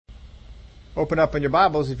Open up in your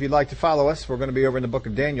Bibles if you'd like to follow us. We're going to be over in the book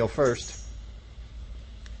of Daniel first.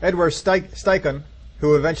 Edward Steichen,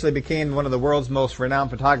 who eventually became one of the world's most renowned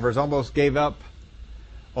photographers, almost gave up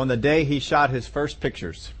on the day he shot his first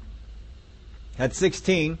pictures. At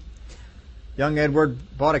 16, young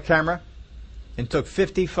Edward bought a camera and took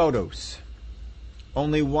 50 photos.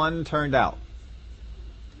 Only one turned out.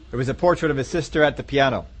 It was a portrait of his sister at the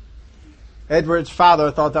piano. Edward's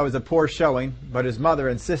father thought that was a poor showing, but his mother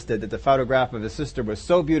insisted that the photograph of his sister was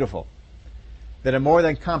so beautiful that it more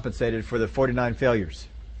than compensated for the 49 failures.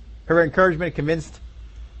 Her encouragement convinced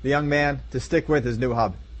the young man to stick with his new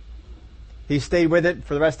hobby. He stayed with it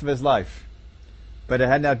for the rest of his life, but it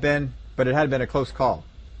had been a close call.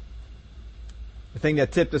 The thing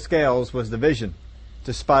that tipped the scales was the vision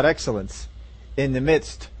to spot excellence in the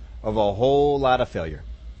midst of a whole lot of failure.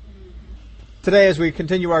 Today, as we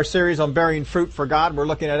continue our series on bearing fruit for God, we're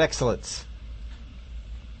looking at excellence.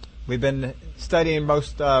 We've been studying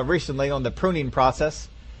most recently on the pruning process.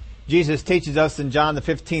 Jesus teaches us in John the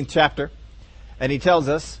 15th chapter, and he tells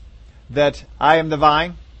us that I am the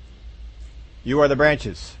vine, you are the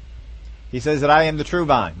branches. He says that I am the true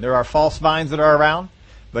vine. There are false vines that are around,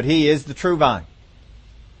 but he is the true vine.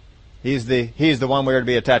 He is the one we are to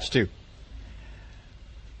be attached to.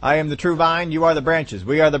 I am the true vine, you are the branches.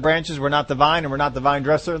 We are the branches, we're not the vine, and we're not the vine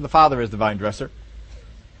dresser. The Father is the vine dresser.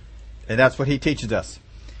 And that's what he teaches us.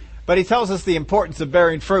 But he tells us the importance of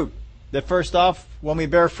bearing fruit. That first off, when we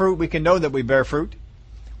bear fruit, we can know that we bear fruit.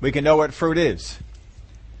 We can know what fruit is.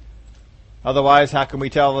 Otherwise, how can we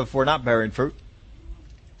tell if we're not bearing fruit?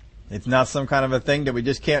 It's not some kind of a thing that we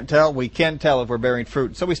just can't tell. We can tell if we're bearing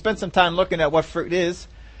fruit. So we spent some time looking at what fruit is,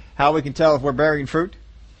 how we can tell if we're bearing fruit.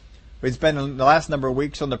 We've spent the last number of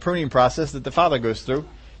weeks on the pruning process that the Father goes through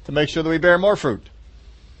to make sure that we bear more fruit.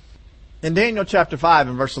 In Daniel chapter 5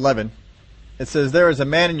 and verse 11, it says, there is a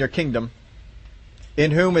man in your kingdom in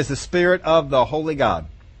whom is the Spirit of the Holy God.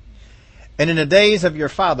 And in the days of your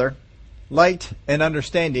father, light and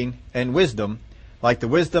understanding and wisdom, like the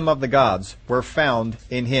wisdom of the gods, were found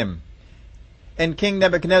in him. And King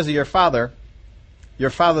Nebuchadnezzar, your father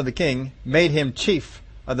the king, made him chief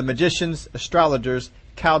of the magicians, astrologers,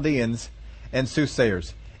 Chaldeans, and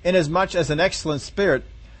soothsayers, inasmuch as an excellent spirit,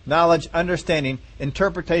 knowledge, understanding,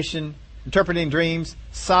 interpreting dreams,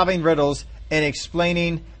 solving riddles, and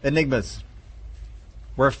explaining enigmas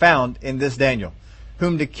were found in this Daniel,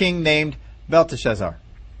 whom the king named Belteshazzar.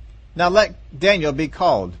 Now let Daniel be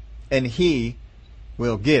called, and he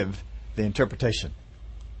will give the interpretation.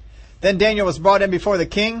 Then Daniel was brought in before the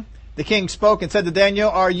king. The king spoke and said to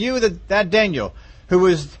Daniel, are you that Daniel, who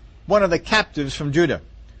was one of the captives from Judah,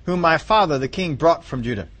 whom my father the king brought from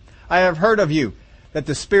Judah? I have heard of you, that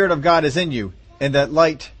the Spirit of God is in you, and that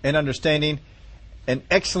light and understanding and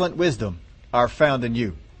excellent wisdom are found in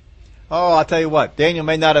you. Oh, I'll tell you what, Daniel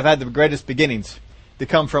may not have had the greatest beginnings to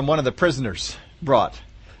come from one of the prisoners brought.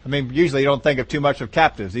 I mean, usually you don't think of too much of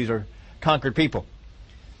captives. These are conquered people.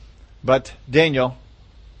 But Daniel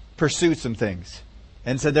pursued some things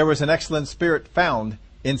and said there was an excellent spirit found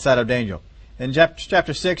inside of Daniel. In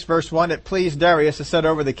chapter 6, verse 1, it pleased Darius to set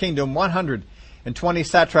over the kingdom 120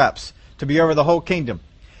 satraps to be over the whole kingdom,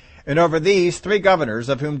 and over these 3 governors,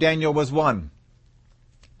 of whom Daniel was one,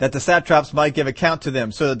 that the satraps might give account to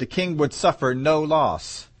them, so that the king would suffer no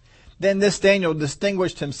loss. Then this Daniel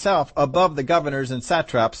distinguished himself above the governors and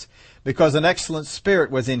satraps, because an excellent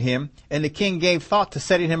spirit was in him, and the king gave thought to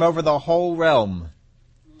setting him over the whole realm.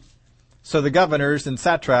 So the governors and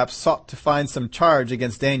satraps sought to find some charge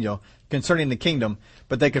against Daniel concerning the kingdom,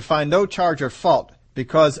 but they could find no charge or fault,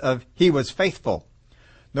 because of he was faithful,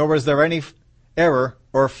 nor was there any error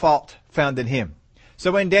or fault found in him.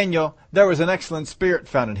 So in Daniel, there was an excellent spirit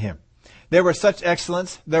found in him. There was such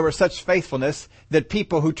excellence, there was such faithfulness, that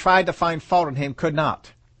people who tried to find fault in him could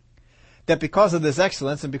not. That because of this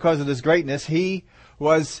excellence and because of this greatness, he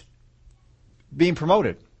was being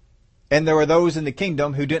promoted. And there were those in the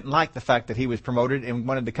kingdom who didn't like the fact that he was promoted and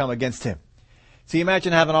wanted to come against him. So you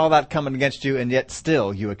imagine having all that coming against you, and yet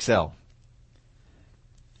still you excel.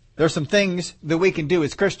 There are some things that we can do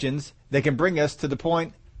as Christians that can bring us to the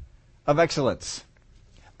point of excellence,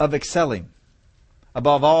 of excelling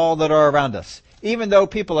above all that are around us. Even though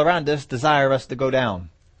people around us desire us to go down.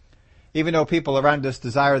 Even though people around us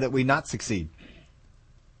desire that we not succeed.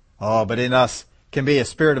 Oh, but in us can be a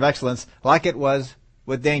spirit of excellence like it was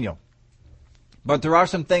with Daniel. But there are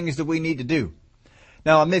some things that we need to do.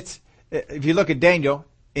 Now, if you look at Daniel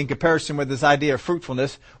in comparison with this idea of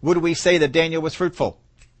fruitfulness, would we say that Daniel was fruitful?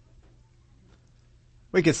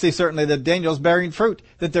 We could see certainly that Daniel's bearing fruit,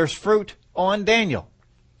 that there's fruit on Daniel.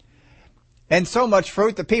 And so much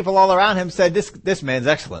fruit that people all around him said, this man's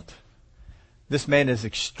excellent. This man is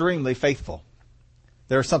extremely faithful.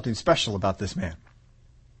 There is something special about this man.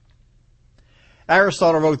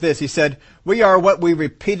 Aristotle wrote this. He said, "We are what we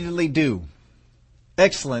repeatedly do.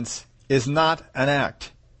 Excellence is not an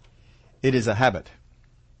act. It is a habit."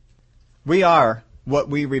 We are what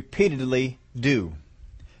we repeatedly do.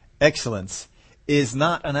 Excellence is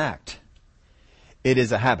not an act. It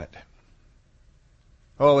is a habit.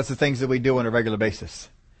 Oh, it's the things that we do on a regular basis.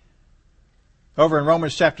 Over in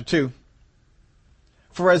Romans chapter 2,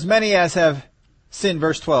 for as many as have sinned,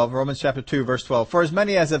 verse 12, Romans chapter 2, verse 12, for as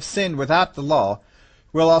many as have sinned without the law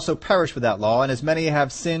will also perish without law, and as many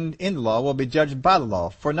have sinned in the law will be judged by the law.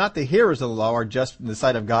 For not the hearers of the law are just in the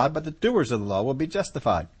sight of God, but the doers of the law will be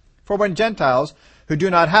justified. For when Gentiles, who do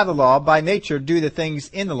not have the law, by nature do the things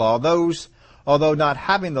in the law, those, although not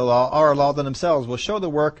having the law, are a law to themselves, will show the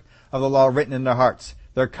work of the law written in their hearts,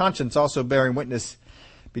 their conscience also bearing witness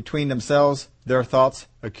between themselves, their thoughts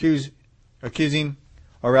accusing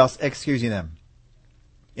or else excusing them.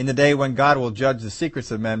 In the day when God will judge the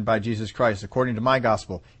secrets of men by Jesus Christ, according to my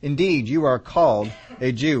gospel. Indeed, you are called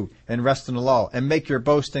a Jew, and rest in the law, and make your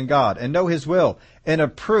boast in God, and know his will, and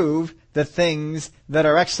approve the things that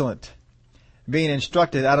are excellent, being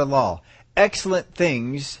instructed out of law. Excellent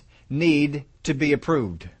things need to be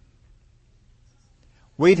approved.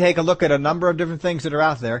 We take a look at a number of different things that are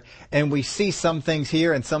out there, and we see some things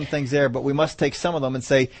here and some things there, but we must take some of them and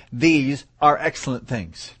say, these are excellent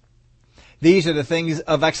things. These are the things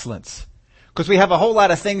of excellence. Because we have a whole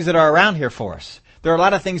lot of things that are around here for us. There are a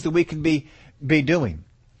lot of things that we can be doing.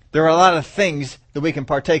 There are a lot of things that we can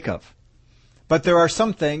partake of. But there are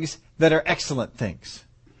some things that are excellent things,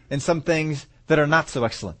 and some things that are not so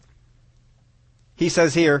excellent. He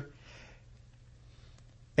says here,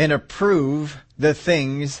 and approve the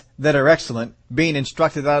things that are excellent, being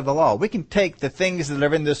instructed out of the law. We can take the things that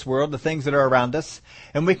are in this world, the things that are around us,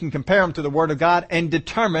 and we can compare them to the Word of God and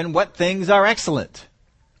determine what things are excellent.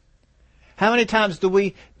 How many times do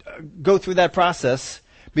we go through that process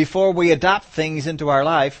before we adopt things into our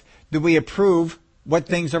life? Do we approve what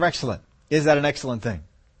things are excellent? Is that an excellent thing?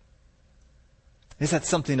 Is that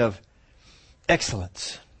something of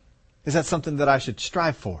excellence? Is that something that I should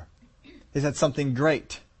strive for? Is that something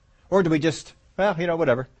great? Or do we just, well,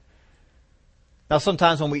 whatever. Now,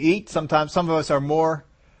 sometimes when we eat, sometimes some of us are more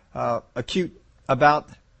acute about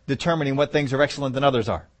determining what things are excellent than others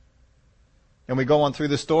are. And we go on through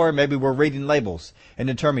the store, and maybe we're reading labels and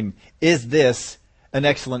determining, is this an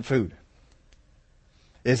excellent food?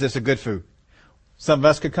 Is this a good food? Some of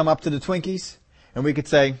us could come up to the Twinkies, and we could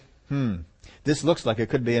say, this looks like it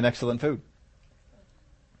could be an excellent food.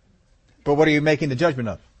 But what are you making the judgment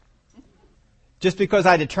of? Just because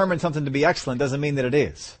I determine something to be excellent doesn't mean that it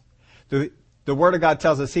is. The Word of God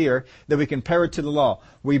tells us here that we compare it to the law.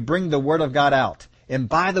 We bring the Word of God out. And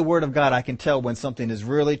by the Word of God, I can tell when something is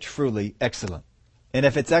really, truly excellent. And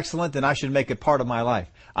if it's excellent, then I should make it part of my life.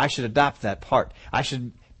 I should adopt that part. I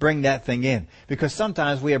should bring that thing in. Because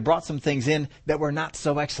sometimes we have brought some things in that were not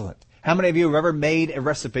so excellent. How many of you have ever made a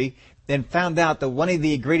recipe and found out that one of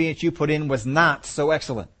the ingredients you put in was not so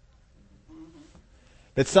excellent?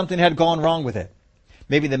 That something had gone wrong with it.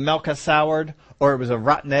 Maybe the milk has soured, or it was a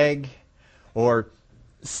rotten egg, or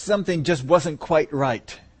something just wasn't quite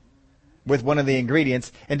right with one of the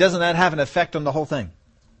ingredients. And doesn't that have an effect on the whole thing?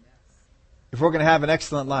 If we're going to have an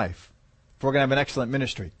excellent life, if we're going to have an excellent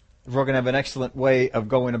ministry, if we're going to have an excellent way of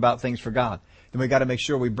going about things for God, then we've got to make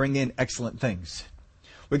sure we bring in excellent things.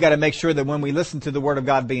 We've got to make sure that when we listen to the Word of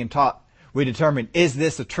God being taught, we determine, is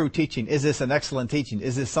this a true teaching? Is this an excellent teaching?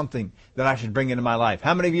 Is this something that I should bring into my life?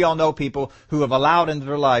 How many of you all know people who have allowed into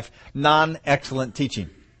their life non-excellent teaching?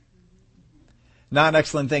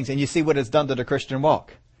 Non-excellent things. And you see what it's done to the Christian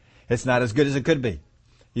walk. It's not as good as it could be.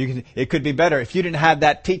 It could be better. If you didn't have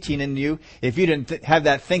that teaching in you, if you didn't have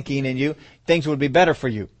that thinking in you, things would be better for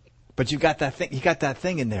you. But you got that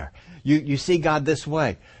thing in there. You see God this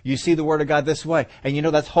way. You see the Word of God this way. And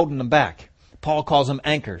that's holding them back. Paul calls them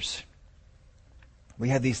anchors. We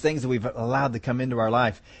have these things that we've allowed to come into our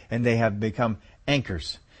life, and they have become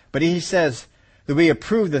anchors. But he says that we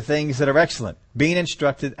approve the things that are excellent, being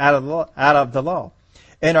instructed out of the law,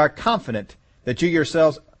 and are confident that you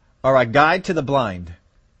yourselves are a guide to the blind.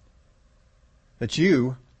 That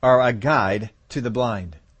you are a guide to the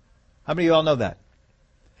blind. How many of you all know that?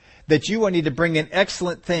 That you will need to bring in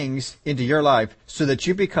excellent things into your life so that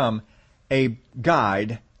you become a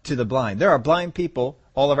guide to the blind. There are blind people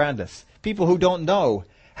all around us. People who don't know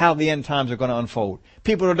how the end times are going to unfold.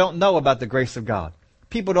 People who don't know about the grace of God.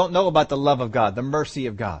 People don't know about the love of God, the mercy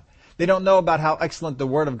of God. They don't know about how excellent the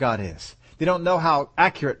Word of God is. They don't know how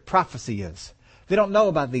accurate prophecy is. They don't know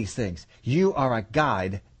about these things. You are a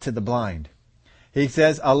guide to the blind. He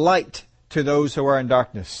says, a light to those who are in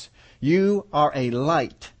darkness. You are a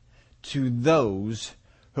light to those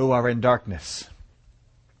who are in darkness.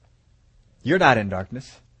 You're not in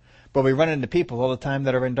darkness, but we run into people all the time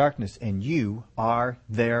that are in darkness, and you are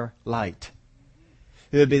their light.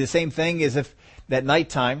 It would be the same thing as if at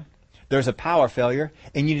nighttime there's a power failure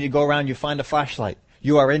and you need to go around, you find a flashlight.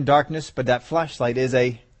 You are in darkness, but that flashlight is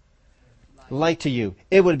a light to you.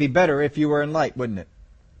 It would be better if you were in light, wouldn't it?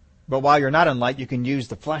 But while you're not in light, you can use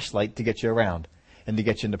the flashlight to get you around and to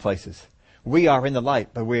get you into places. We are in the light,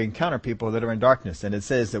 but we encounter people that are in darkness, and it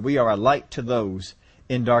says that we are a light to those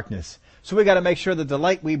in darkness. So we got to make sure that the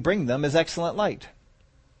light we bring them is excellent light.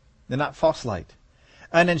 They're not false light.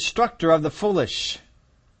 An instructor of the foolish.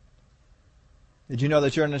 Did you know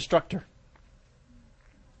that you're an instructor?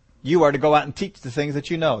 You are to go out and teach the things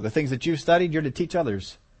that you know. The things that you've studied, you're to teach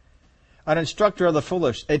others. An instructor of the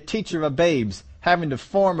foolish, a teacher of babes, having the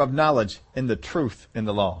form of knowledge in the truth in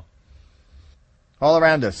the law. All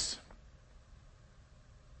around us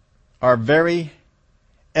are very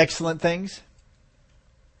excellent things.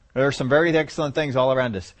 There are some very excellent things all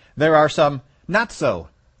around us. There are some not so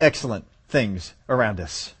excellent things around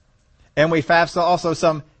us. And we have also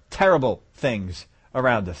some terrible things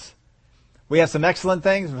around us. We have some excellent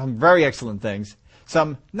things, some very excellent things,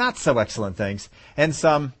 some not so excellent things, and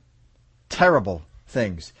some terrible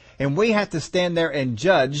things. And we have to stand there and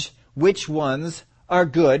judge which ones are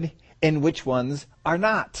good and which ones are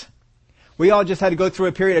not. We all just had to go through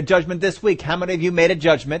a period of judgment this week. How many of you made a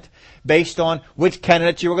judgment based on which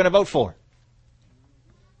candidate you were going to vote for?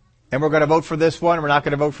 And we're going to vote for this one, we're not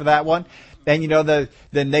going to vote for that one. And you know, the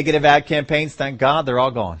negative ad campaigns, thank God, they're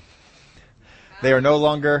all gone. They are no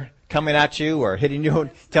longer coming at you or hitting you,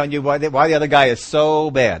 telling you why the other guy is so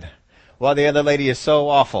bad, why the other lady is so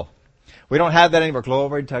awful. We don't have that anymore.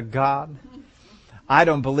 Glory to God. I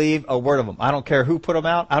don't believe a word of them. I don't care who put them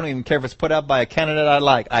out. I don't even care if it's put out by a candidate I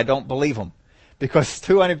like. I don't believe them. Because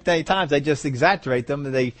too many times they just exaggerate them.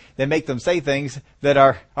 They make them say things that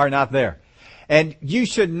are not there. And you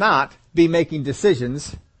should not be making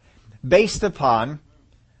decisions based upon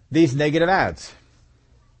these negative ads.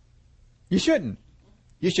 You shouldn't.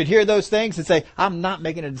 You should hear those things and say, I'm not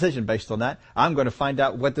making a decision based on that. I'm going to find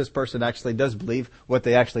out what this person actually does believe, what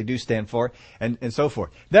they actually do stand for, and so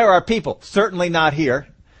forth. There are people, certainly not here,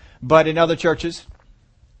 but in other churches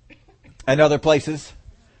and other places,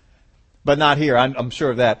 but not here. I'm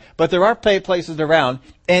sure of that. But there are places around,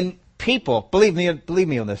 and people, believe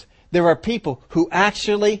me on this, there are people who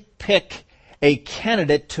actually pick a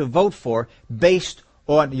candidate to vote for based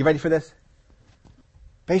on, you ready for this?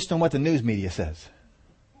 Based on what the news media says.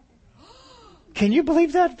 Can you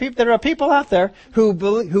believe that? There are people out there who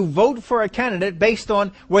vote for a candidate based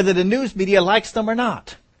on whether the news media likes them or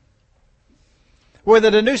not. Whether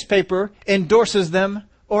the newspaper endorses them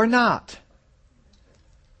or not.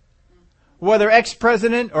 Whether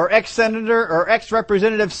ex-president or ex-senator or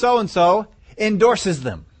ex-representative so-and-so endorses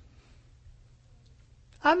them.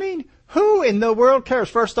 I mean, who in the world cares?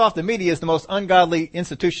 First off, the media is the most ungodly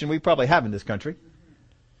institution we probably have in this country.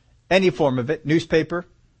 Any form of it, newspaper,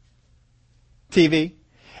 TV.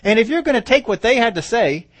 And if you're going to take what they had to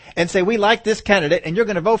say and say, we like this candidate and you're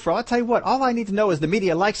going to vote for, I'll tell you what, all I need to know is the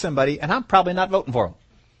media likes somebody and I'm probably not voting for them.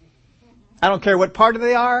 I don't care what party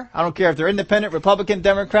they are. I don't care if they're independent, Republican,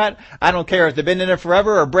 Democrat. I don't care if they've been in it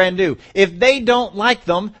forever or brand new. If they don't like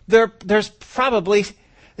them, there's probably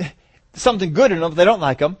something good in them if they don't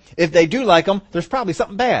like them. If they do like them, there's probably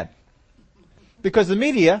something bad. Because the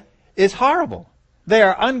media is horrible. They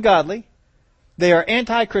are ungodly. They are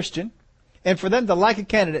anti-Christian. And for them to like a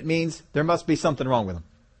candidate means there must be something wrong with them,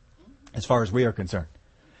 as far as we are concerned.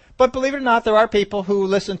 But believe it or not, there are people who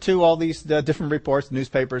listen to all these different reports,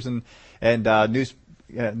 newspapers and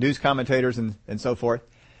news commentators and so forth,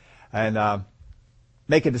 and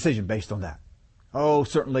make a decision based on that. Oh,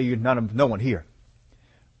 certainly no one here.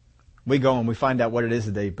 We go and we find out what it is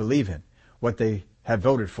that they believe in, what they have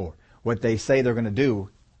voted for, what they say they're going to do,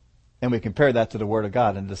 and we compare that to the Word of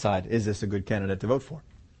God and decide, is this a good candidate to vote for?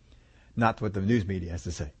 Not what the news media has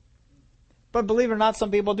to say. But believe it or not,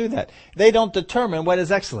 some people do that. They don't determine what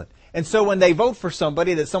is excellent. And so when they vote for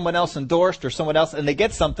somebody that someone else endorsed or someone else, and they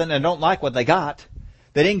get something and don't like what they got,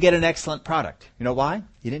 they didn't get an excellent product. You know why?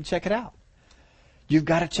 You didn't check it out. You've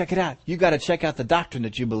got to check it out. You've got to check out the doctrine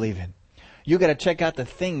that you believe in. You've got to check out the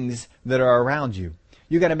things that are around you.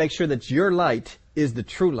 You've got to make sure that your light is the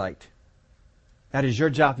true light. That is your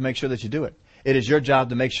job to make sure that you do it. It is your job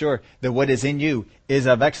to make sure that what is in you is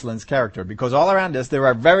of excellence character. Because all around us, there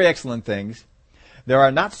are very excellent things. There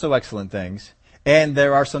are not so excellent things. And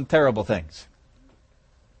there are some terrible things.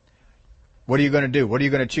 What are you going to do? What are you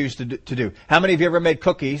going to choose to do? How many of you ever made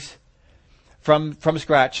cookies from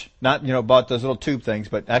scratch? Not, bought those little tube things,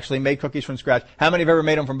 but actually made cookies from scratch. How many have ever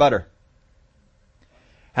made them from butter?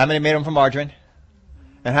 How many made them from margarine?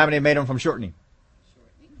 And how many made them from shortening?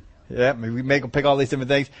 Yeah, we pick all these different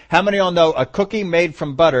things. How many of y'all know a cookie made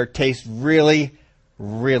from butter tastes really,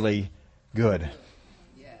 really good?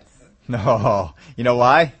 Yes. No. You know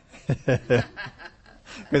why? Because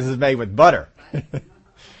it's made with butter.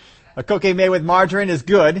 A cookie made with margarine is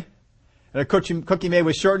good. And a cookie made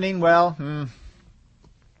with shortening, might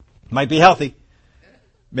be healthy.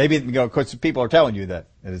 Maybe, because people are telling you that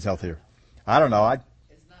it is healthier. I don't know.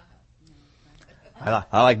 It's not.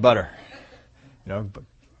 I like butter.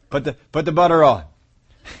 Put the butter on.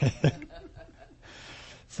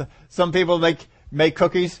 So, some people make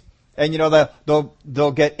cookies, and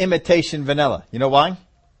they'll get imitation vanilla. You know why?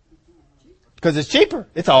 Because it's cheaper.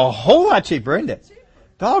 It's a whole lot cheaper, isn't it?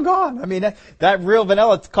 Doggone. I mean, that real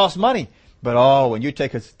vanilla costs money. But when you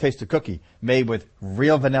taste a cookie made with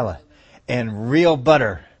real vanilla and real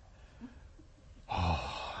butter,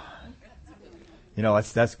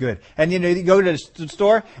 that's good. And you go to the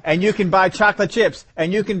store and you can buy chocolate chips,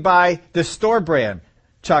 and you can buy the store brand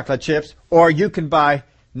chocolate chips, or you can buy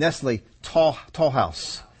Nestle Toll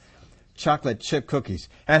House chocolate chip cookies.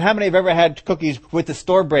 And how many have ever had cookies with the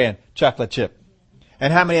store brand chocolate chip?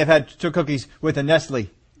 And how many have had cookies with the Nestle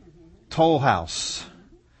Toll House?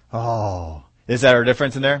 Is there a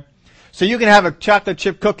difference in there? So you can have a chocolate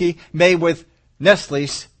chip cookie made with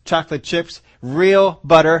Nestle's chocolate chips, real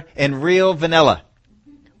butter, and real vanilla.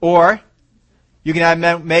 Or you can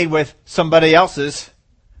have made with somebody else's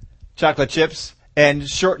chocolate chips and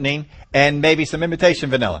shortening and maybe some imitation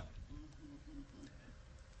vanilla.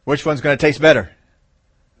 Which one's going to taste better?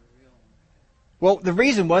 Well, the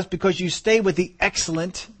reason was because you stay with the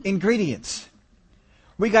excellent ingredients.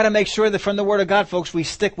 We got to make sure that from the Word of God, folks, we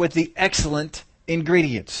stick with the excellent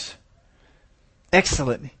ingredients.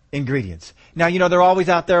 Excellent ingredients. Now, they're always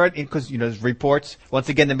out there because, there's reports. Once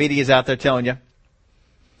again, the media is out there telling you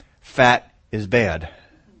fat is bad.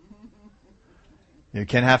 You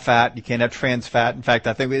can't have fat. You can't have trans fat. In fact,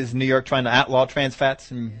 I think it was New York trying to outlaw trans fats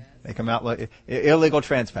and make them outlaw illegal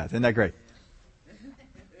trans fats. Isn't that great?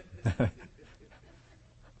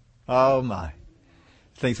 Oh my.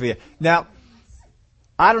 Things we have. Now,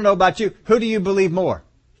 I don't know about you. Who do you believe more?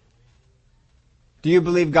 Do you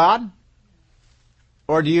believe God?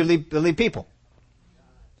 Or do you believe people?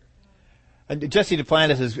 And Jesse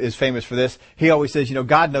Duplantis is famous for this. He always says,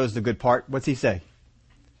 God knows the good part. What's he say?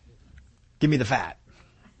 Give me the fat.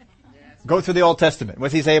 Go through the Old Testament.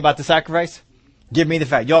 What's he say about the sacrifice? Give me the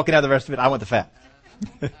fat. Y'all can have the rest of it. I want the fat.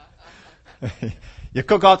 You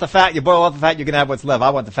cook off the fat, you boil off the fat, you can have what's left.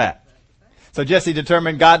 I want the fat. So Jesse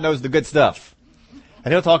determined God knows the good stuff.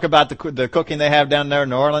 And he'll talk about the cooking they have down there in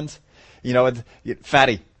New Orleans. It's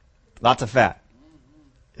fatty. Lots of fat.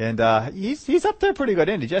 And he's up there pretty good,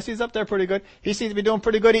 isn't he? Jesse's up there pretty good. He seems to be doing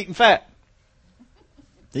pretty good eating fat.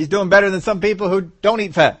 He's doing better than some people who don't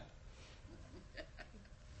eat fat.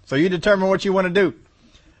 So you determine what you want to do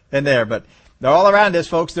in there. But they're all around us,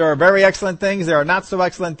 folks. There are very excellent things, there are not so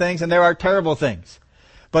excellent things, and there are terrible things.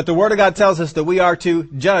 But the Word of God tells us that we are to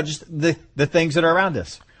judge the things that are around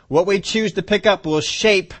us. What we choose to pick up will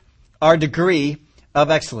shape our degree of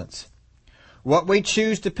excellence. What we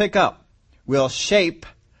choose to pick up will shape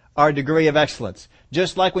our degree of excellence.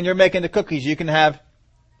 Just like when you're making the cookies, you can have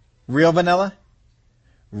real vanilla,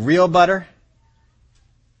 real butter,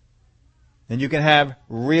 and you can have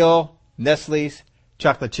real Nestle's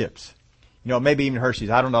chocolate chips. Maybe even Hershey's.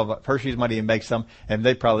 I don't know, but Hershey's might even make some, and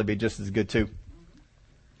they'd probably be just as good too.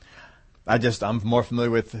 I'm more familiar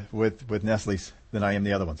with Nestle's than I am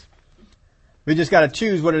the other ones. We just got to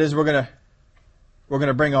choose what it is we're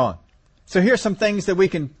gonna bring on. So here's some things that we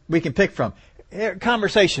can pick from.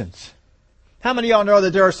 Conversations. How many of y'all know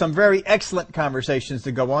that there are some very excellent conversations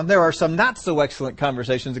that go on? There are some not so excellent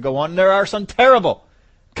conversations that go on. And there are some terrible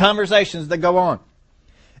conversations that go on.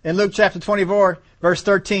 In Luke chapter 24, verse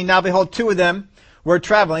 13, now behold, two of them were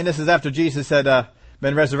traveling. This is after Jesus had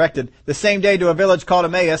been resurrected. The same day to a village called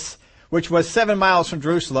Emmaus, which was 7 miles from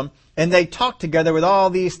Jerusalem. And they talked together with all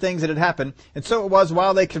these things that had happened. And so it was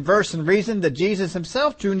while they conversed and reasoned that Jesus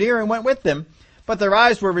himself drew near and went with them. But their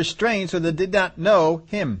eyes were restrained so they did not know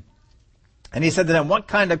him. And he said to them, what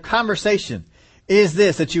kind of conversation is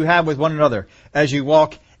this that you have with one another as you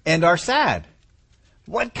walk and are sad?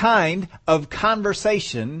 What kind of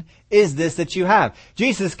conversation is this that you have?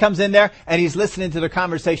 Jesus comes in there and he's listening to their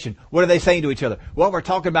conversation. What are they saying to each other? Well, we're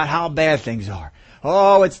talking about how bad things are.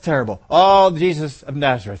 Oh, it's terrible. Oh, Jesus of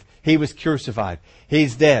Nazareth. He was crucified.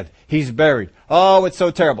 He's dead. He's buried. Oh, it's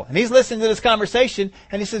so terrible. And he's listening to this conversation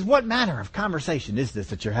and he says, what manner of conversation is this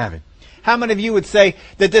that you're having? How many of you would say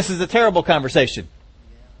that this is a terrible conversation?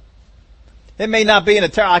 It may not be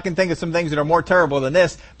I can think of some things that are more terrible than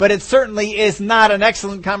this, but it certainly is not an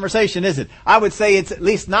excellent conversation, is it? I would say it's at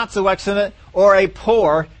least not so excellent or a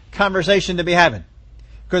poor conversation to be having.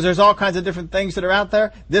 Because there's all kinds of different things that are out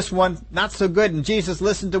there. This one, not so good, and Jesus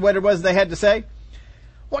listened to what it was they had to say.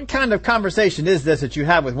 What kind of conversation is this that you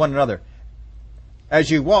have with one another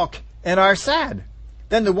as you walk and are sad?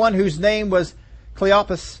 Then the one whose name was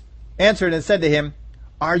Cleopas answered and said to him,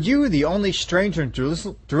 are you the only stranger in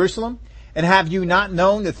Jerusalem? And have you not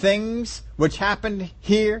known the things which happened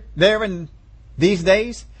here, there, and these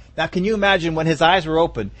days? Now, can you imagine when his eyes were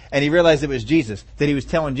open and he realized it was Jesus, that he was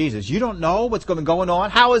telling Jesus, you don't know what's been going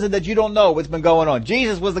on? How is it that you don't know what's been going on?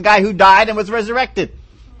 Jesus was the guy who died and was resurrected.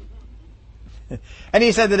 And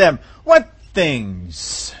he said to them, what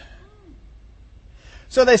things?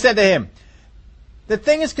 So they said to him, the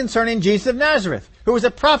thing is concerning Jesus of Nazareth, who was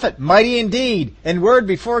a prophet, mighty in deed and word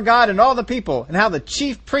before God and all the people, and how the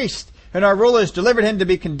chief priests and our rulers delivered him to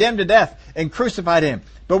be condemned to death and crucified him.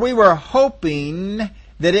 But we were hoping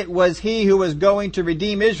that it was he who was going to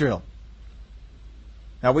redeem Israel.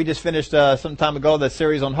 Now, we just finished some time ago the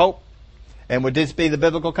series on hope. And would this be the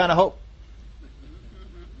biblical kind of hope?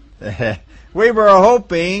 We were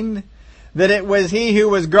hoping that it was he who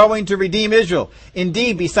was going to redeem Israel.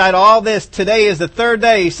 Indeed, beside all this, today is the third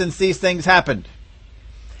day since these things happened.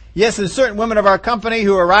 Yes, and certain women of our company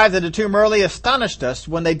who arrived at the tomb early astonished us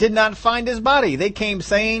when they did not find his body. They came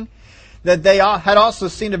saying that they had also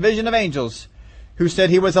seen a vision of angels who said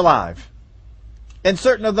he was alive. And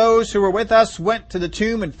certain of those who were with us went to the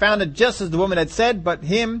tomb and found it just as the woman had said, but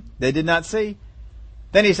him they did not see.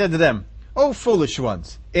 Then he said to them, O foolish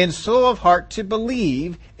ones, and slow of heart to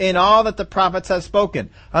believe in all that the prophets have spoken.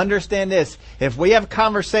 Understand this, if we have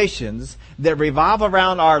conversations that revolve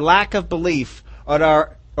around our lack of belief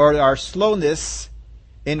or our slowness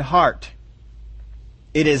in heart,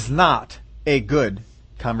 it is not a good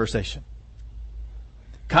conversation.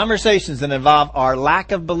 Conversations that involve our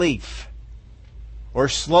lack of belief or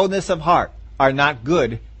slowness of heart are not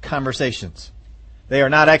good conversations. They are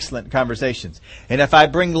not excellent conversations. And if I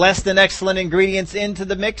bring less than excellent ingredients into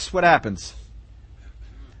the mix, what happens?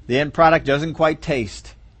 The end product doesn't quite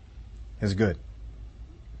taste as good.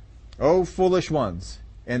 O foolish ones,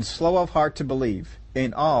 and slow of heart to believe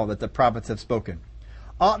in all that the prophets have spoken.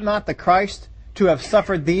 Ought not the Christ to have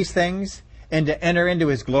suffered these things and to enter into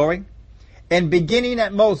his glory? And beginning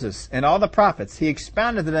at Moses and all the prophets, he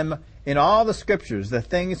expounded to them in all the scriptures the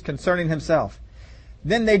things concerning himself.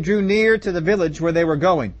 Then they drew near to the village where they were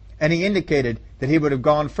going, and he indicated that he would have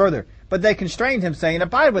gone further. But they constrained him, saying,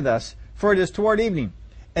 Abide with us, for it is toward evening,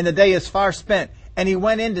 and the day is far spent. And he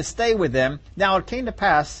went in to stay with them. Now it came to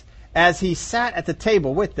pass, as he sat at the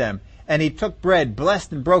table with them, and he took bread,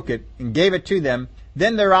 blessed and broke it, and gave it to them,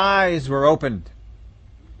 then their eyes were opened,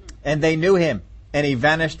 and they knew him, and he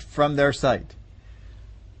vanished from their sight.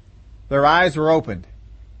 Their eyes were opened,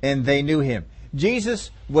 and they knew him. Jesus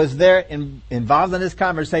was there involved in this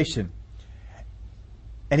conversation,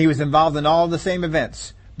 and he was involved in all the same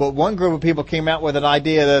events. But one group of people came out with an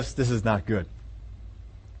idea that this is not good.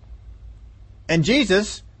 And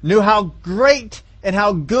Jesus knew how great and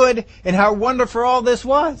how good and how wonderful all this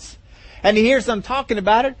was. And he hears them talking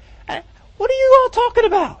about it. What are you all talking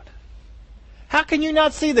about? How can you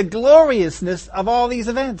not see the gloriousness of all these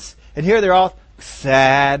events? And here they're all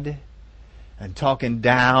sad and talking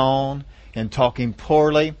down and talking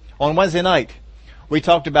poorly. On Wednesday night, we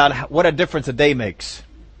talked about what a difference a day makes.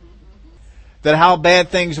 That how bad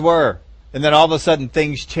things were, and then all of a sudden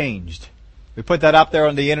things changed. We put that up there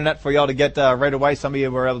on the internet for y'all to get right away. Some of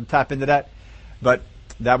you were able to tap into that, but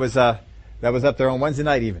that was up there on Wednesday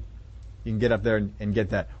night even. You can get up there and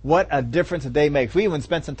get that. What a difference a day makes. We even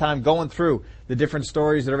spent some time going through the different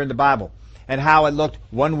stories that are in the Bible and how it looked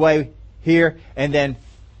one way here and then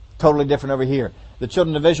totally different over here. The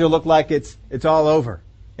children of Israel look like it's all over.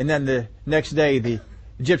 And then the next day, the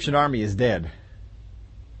Egyptian army is dead.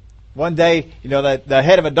 One day, the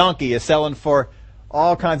head of a donkey is selling for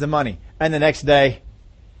all kinds of money. And the next day,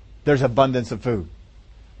 there's abundance of food.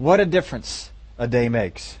 What a difference a day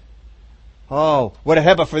makes. Oh, what a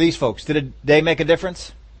hebat for these folks. Did a day make a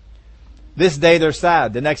difference? This day they're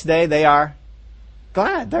sad. The next day they are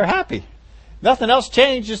glad. They're happy. Nothing else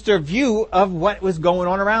changed, just their view of what was going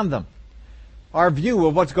on around them. our view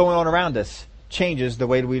of what's going on around us changes the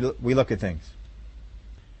way we look at things.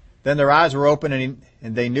 Then their eyes were open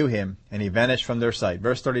and they knew him, and he vanished from their sight.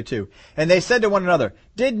 Verse 32. And they said to one another,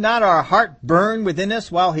 did not our heart burn within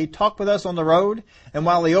us while he talked with us on the road and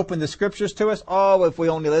while he opened the scriptures to us? Oh, if we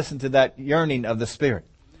only listened to that yearning of the Spirit.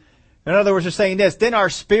 In other words, they're saying this, then our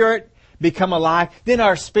spirit become alive, then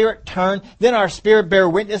our spirit turn, then our spirit bear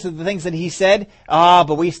witness of the things that he said.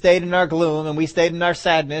 But we stayed in our gloom and we stayed in our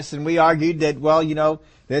sadness and we argued that, well,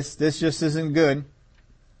 this just isn't good.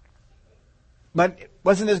 But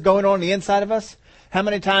wasn't this going on the inside of us? How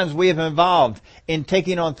many times we have been involved in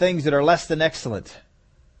taking on things that are less than excellent?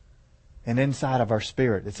 And inside of our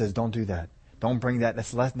spirit, it says, don't do that. Don't bring that.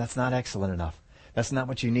 That's not excellent enough. That's not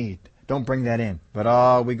what you need. Don't bring that in.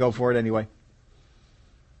 But we go for it anyway.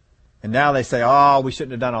 And now they say, we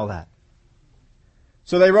shouldn't have done all that.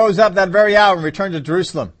 So they rose up that very hour and returned to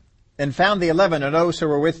Jerusalem and found the 11 and those who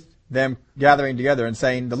were with them gathering together and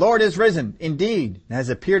saying, the Lord is risen indeed and has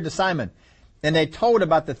appeared to Simon. And they told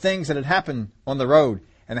about the things that had happened on the road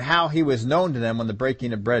and how he was known to them on the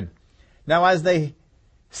breaking of bread. Now as they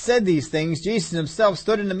said these things, Jesus himself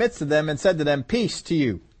stood in the midst of them and said to them, peace to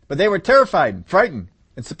you. But they were terrified and frightened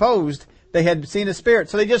and supposed they had seen a spirit.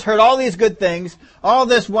 So they just heard all these good things, all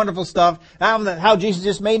this wonderful stuff, how Jesus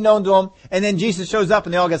just made known to them, and then Jesus shows up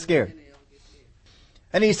and they all get scared.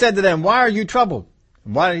 And he said to them, why are you troubled?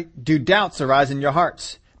 Why do doubts arise in your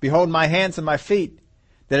hearts? Behold my hands and my feet,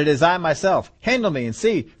 that it is I myself. Handle me and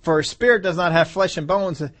see, for a spirit does not have flesh and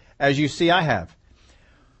bones as you see I have.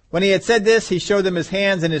 When he had said this, he showed them his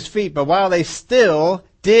hands and his feet, but while they still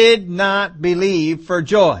did not believe for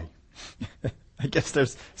joy. I guess they're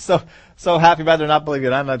so happy about their not believing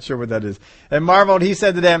it. I'm not sure what that is. And marveled, he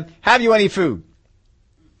said to them, have you any food?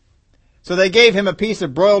 So they gave him a piece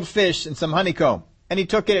of broiled fish and some honeycomb. And he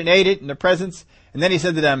took it and ate it in their presence. And then he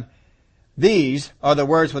said to them, these are the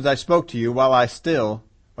words which I spoke to you while I was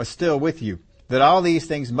still with you, that all these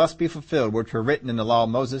things must be fulfilled which were written in the law of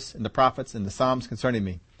Moses and the prophets and the Psalms concerning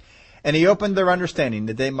me. And he opened their understanding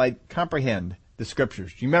that they might comprehend the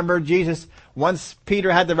scriptures. You remember Jesus, once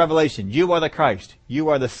Peter had the revelation, you are the Christ, you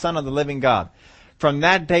are the Son of the living God. From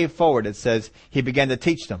that day forward, it says, he began to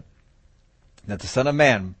teach them that the Son of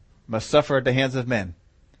Man must suffer at the hands of men,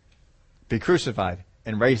 be crucified,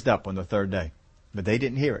 and raised up on the third day. But they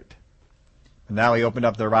didn't hear it. And now he opened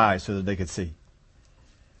up their eyes so that they could see.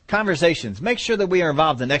 Conversations. Make sure that we are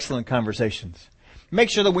involved in excellent conversations. Make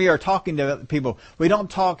sure that we are talking to people. We don't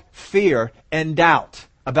talk fear and doubt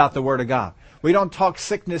about the Word of God. We don't talk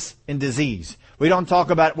sickness and disease. We don't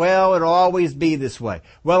talk about, well, it'll always be this way.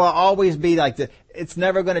 Well, it'll always be like this. It's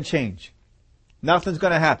never going to change. Nothing's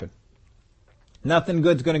going to happen. Nothing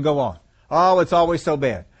good's going to go on. Oh, it's always so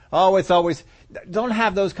bad. Oh, it's always... Don't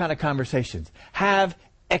have those kind of conversations. Have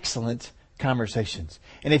excellent conversations.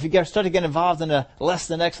 And if you start to get involved in a less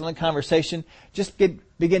than excellent conversation, just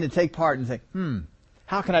begin to take part and think,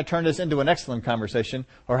 how can I turn this into an excellent conversation,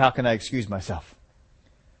 or how can I excuse myself?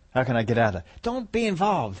 How can I get out of it? Don't be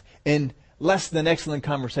involved in less than excellent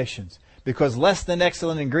conversations, because less than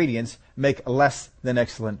excellent ingredients make a less than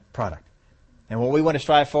excellent product. And what we want to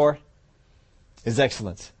strive for is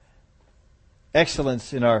excellence.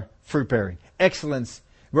 Excellence in our fruit bearing. Excellence.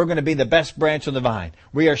 We're going to be the best branch on the vine.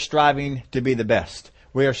 We are striving to be the best.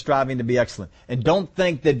 We are striving to be excellent. And don't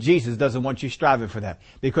think that Jesus doesn't want you striving for that.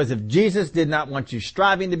 Because if Jesus did not want you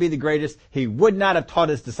striving to be the greatest, he would not have taught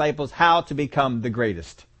his disciples how to become the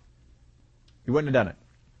greatest. He wouldn't have done it.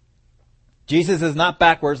 Jesus is not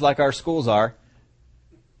backwards like our schools are.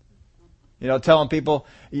 Telling people,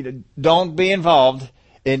 don't be involved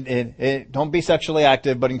in don't be sexually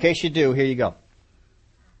active, but in case you do, here you go.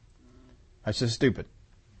 That's just stupid.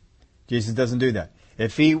 Jesus doesn't do that.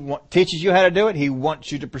 If he teaches you how to do it, he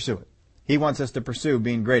wants you to pursue it. He wants us to pursue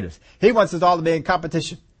being greatest. He wants us all to be in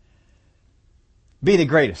competition. Be the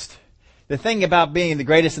greatest. The thing about being the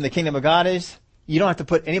greatest in the kingdom of God is you don't have to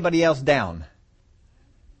put anybody else down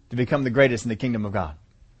to become the greatest in the kingdom of God.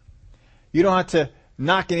 You don't have to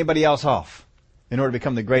knock anybody else off in order to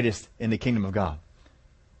become the greatest in the kingdom of God.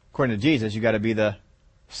 According to Jesus, you got to be the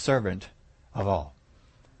servant of all.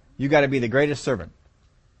 You got to be the greatest servant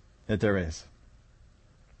that there is.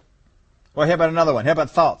 Well, how about another one? How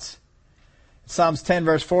about thoughts? Psalms 10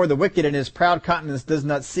 verse 4, the wicked in his proud countenance does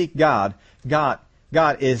not seek God. God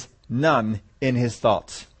is none in his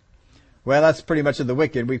thoughts. Well, that's pretty much of the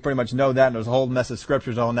wicked. We pretty much know that, and there's a whole mess of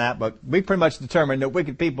scriptures on that, but we pretty much determined that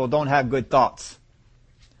wicked people don't have good thoughts.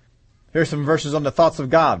 Here's some verses on the thoughts of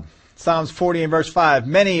God. Psalms 40 and verse 5,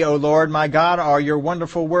 many, O Lord, my God, are your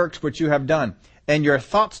wonderful works which you have done, and your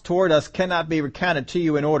thoughts toward us cannot be recounted to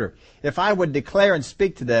you in order. If I would declare and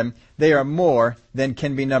speak to them, they are more than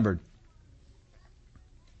can be numbered.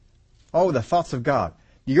 Oh, the thoughts of God.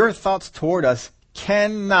 Your thoughts toward us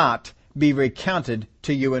cannot be recounted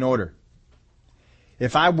to you in order.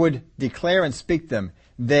 If I would declare and speak them,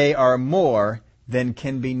 they are more than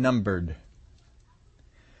can be numbered.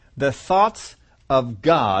 The thoughts of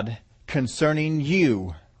God concerning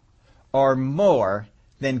you are more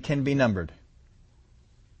than can be numbered.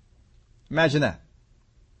 Imagine that.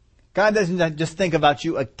 God doesn't just think about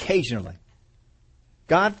you occasionally.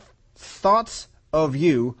 God's thoughts of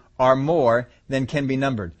you are more than can be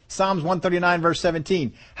numbered. Psalms 139 verse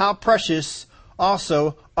 17. How precious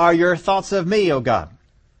also are your thoughts of me, O God.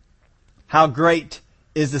 How great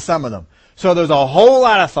is the sum of them. So there's a whole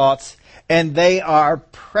lot of thoughts, and they are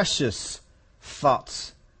precious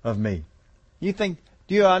thoughts of me. Do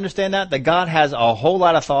you understand that? That God has a whole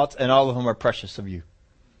lot of thoughts, and all of them are precious of you.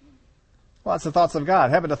 Well, that's the thoughts of God.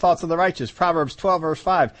 Heaven, the thoughts of the righteous. Proverbs 12 verse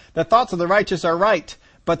 5. The thoughts of the righteous are right,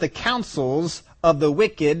 but the counsels of the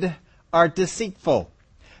wicked are deceitful.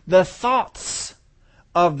 The thoughts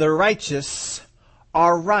of the righteous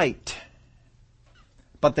are right,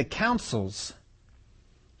 but the counsels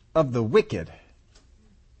of the wicked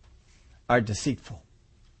are deceitful.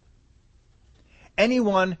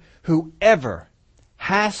 Anyone who ever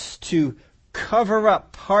has to cover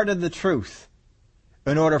up part of the truth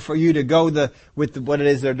in order for you to go with what it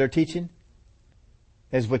is that they're teaching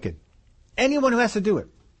is wicked. Anyone who has to do it.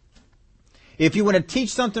 If you want to teach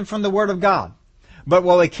something from the Word of God, but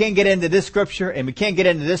we can't get into this scripture, and we can't get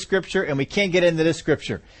into this scripture, and we can't get into this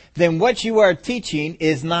scripture, then what you are teaching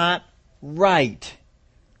is not right.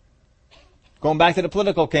 Going back to the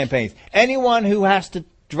political campaigns. Anyone who has to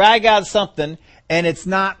drag out something and it's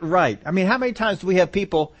not right. I mean, how many times do we have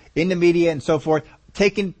people in the media and so forth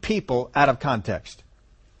taking people out of context?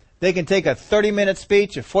 They can take a 30-minute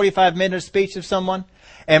speech, a 45-minute speech of someone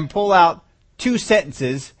and pull out 2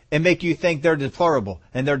 sentences and make you think they're deplorable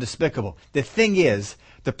and they're despicable. The thing is,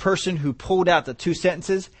 the person who pulled out the 2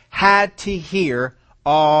 sentences had to hear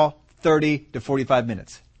all 30 to 45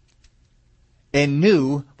 minutes and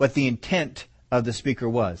knew what the intent of the speaker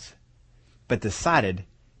was, but decided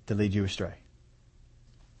to lead you astray.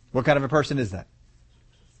 What kind of a person is that?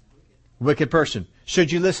 Wicked person.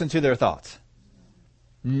 Should you listen to their thoughts?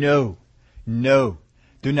 No.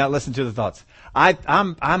 Do not listen to the thoughts.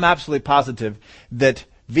 I'm absolutely positive that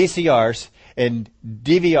VCRs and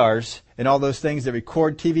DVRs and all those things that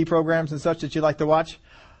record TV programs and such that you like to watch,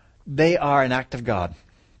 they are an act of God.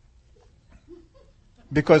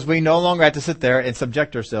 Because we no longer have to sit there and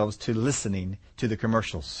subject ourselves to listening to the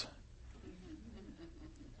commercials.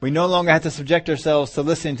 We no longer have to subject ourselves to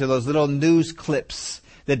listening to those little news clips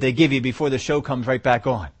that they give you before the show comes right back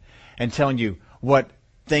on and telling you what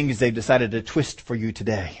things they've decided to twist for you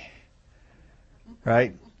today.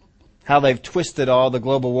 Right? How they've twisted all the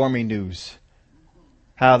global warming news.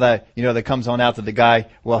 How that comes on out that the guy,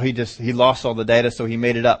 he lost all the data, so he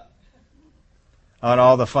made it up. On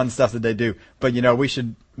all the fun stuff that they do. But we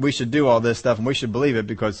should do all this stuff and we should believe it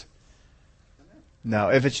because no,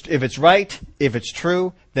 if it's right, if it's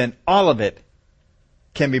true, then all of it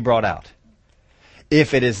can be brought out.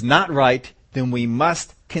 If it is not right, then we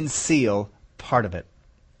must conceal part of it.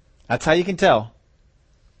 That's how you can tell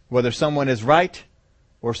whether someone is right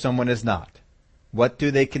or someone is not. What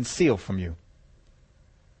do they conceal from you?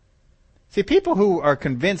 See, people who are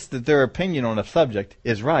convinced that their opinion on a subject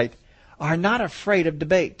is right are not afraid of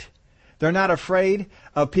debate. They're not afraid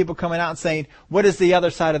of people coming out and saying, what is the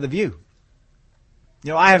other side of the view?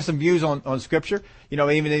 I have some views on Scripture.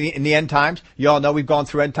 Even in the end times, you all know we've gone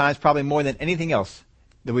through end times probably more than anything else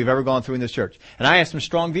that we've ever gone through in this church. And I have some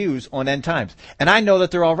strong views on end times. And I know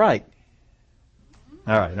that they're all right.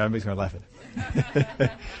 All right, nobody's going to laugh at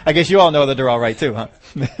it. I guess you all know that they're all right too, huh?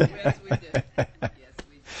 Yes, we do. Yes, we do.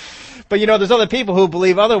 But there's other people who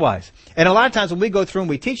believe otherwise. And a lot of times when we go through and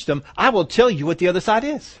we teach them, I will tell you what the other side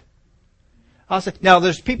is. I'll say, now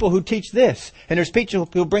there's people who teach this, and there's people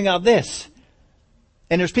who bring out this,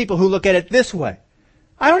 and there's people who look at it this way.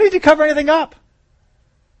 I don't need to cover anything up.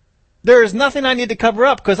 There is nothing I need to cover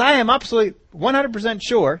up because I am absolutely 100%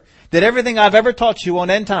 sure that everything I've ever taught you on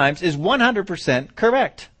end times is 100%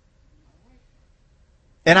 correct.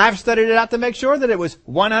 And I've studied it out to make sure that it was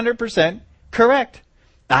 100% correct.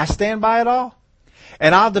 I stand by it all.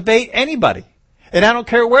 And I'll debate anybody. And I don't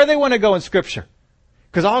care where they want to go in Scripture.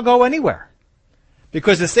 Because I'll go anywhere.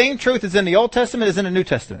 Because the same truth is in the Old Testament as in the New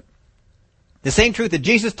Testament. The same truth that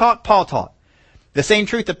Jesus taught, Paul taught. The same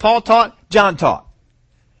truth that Paul taught, John taught.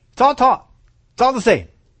 It's all taught. It's all the same.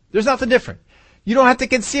 There's nothing different. You don't have to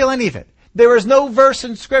conceal any of it. There is no verse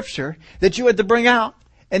in Scripture that you had to bring out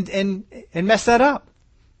and mess that up.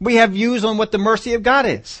 We have views on what the mercy of God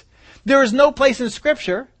is. There is no place in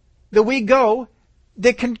Scripture that we go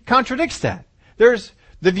that contradicts that. There's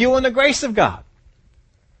the view on the grace of God.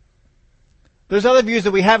 There's other views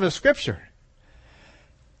that we have of Scripture.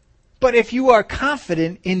 But if you are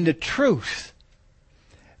confident in the truth,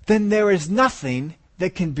 then there is nothing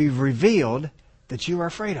that can be revealed that you are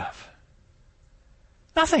afraid of.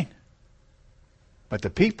 Nothing. But the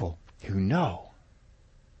people who know,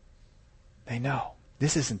 they know.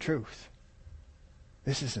 This isn't truth.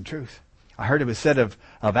 This isn't truth. I heard it was said of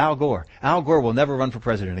Al Gore. Al Gore will never run for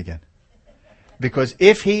president again. Because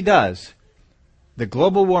if he does, the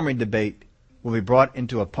global warming debate will be brought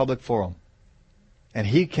into a public forum. And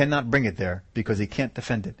he cannot bring it there because he can't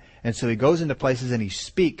defend it. And so he goes into places and he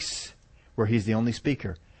speaks where he's the only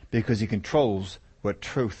speaker because he controls what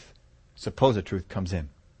truth, supposed truth, comes in.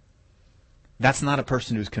 That's not a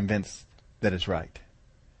person who's convinced that it's right.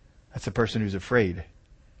 That's a person who's afraid.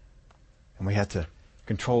 And we have to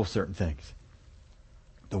control certain things.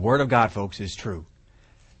 The Word of God, folks, is true.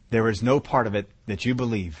 There is no part of it that you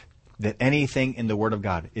believe that anything in the Word of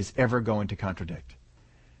God is ever going to contradict.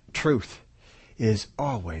 Truth is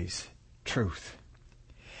always truth.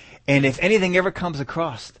 And if anything ever comes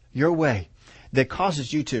across your way that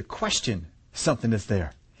causes you to question something that's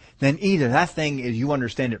there, then either that thing is you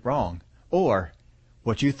understand it wrong, or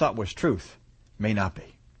what you thought was truth may not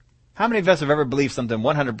be. How many of us have ever believed something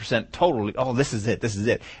 100% totally, oh, this is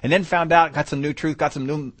it, and then found out, got some new truth, got some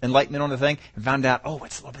new enlightenment on the thing, and found out, oh,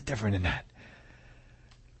 it's a little bit different than that.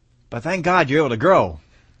 But thank God you're able to grow.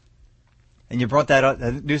 And you brought that up,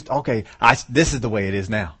 okay, this is the way it is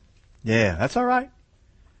now. Yeah, that's all right.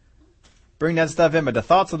 Bring that stuff in, but the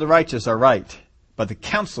thoughts of the righteous are right, but the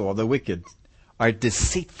counsel of the wicked are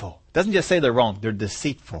deceitful. It doesn't just say they're wrong, they're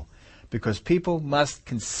deceitful. Because people must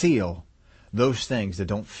conceal those things that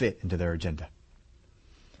don't fit into their agenda.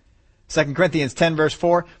 2 Corinthians 10 verse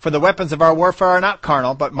 4, for the weapons of our warfare are not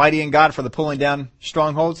carnal, but mighty in God for the pulling down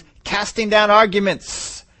strongholds, casting down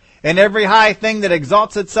arguments, and every high thing that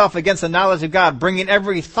exalts itself against the knowledge of God, bringing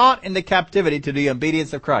every thought into captivity to the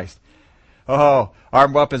obedience of Christ. Oh,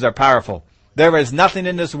 our weapons are powerful. There is nothing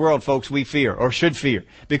in this world, folks, we fear or should fear,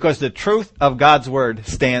 because the truth of God's Word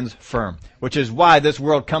stands firm, which is why this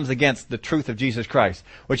world comes against the truth of Jesus Christ,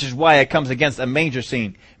 which is why it comes against a manger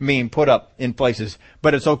scene being put up in places.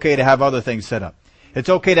 But it's okay to have other things set up. It's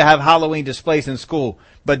okay to have Halloween displays in school,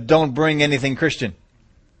 but don't bring anything Christian.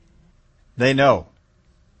 They know.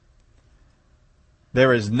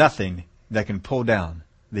 There is nothing that can pull down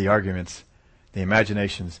the arguments, the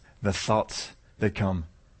imaginations, the thoughts that come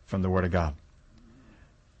from the Word of God.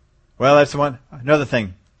 Well, that's one. Another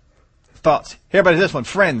thing. Thoughts. Here about this one.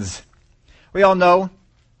 Friends. We all know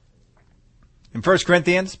in 1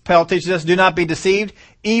 Corinthians, Paul teaches us, do not be deceived.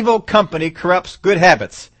 Evil company corrupts good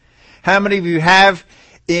habits. How many of you have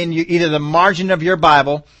in either the margin of your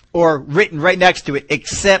Bible or written right next to it,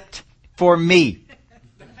 except for me?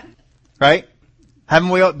 Right?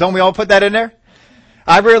 Don't we all put that in there?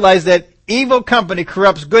 I realize that evil company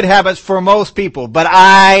corrupts good habits for most people, but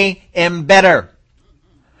I am better.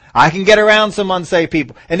 I can get around some unsaved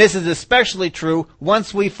people. And this is especially true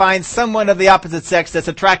once we find someone of the opposite sex that's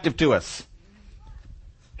attractive to us,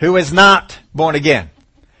 who is not born again.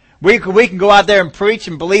 We can go out there and preach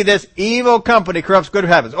and believe this. Evil company corrupts good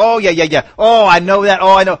habits. Oh, yeah. Oh, I know that.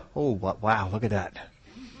 Oh, I know. Oh, wow, look at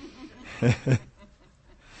that.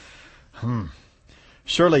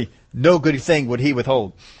 Surely no good thing would he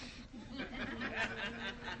withhold.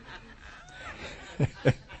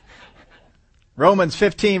 Romans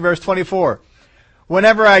 15 verse 24.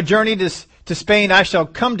 Whenever I journey to Spain, I shall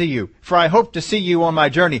come to you, for I hope to see you on my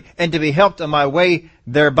journey, and to be helped on my way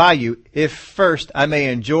there by you, if first I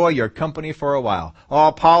may enjoy your company for a while.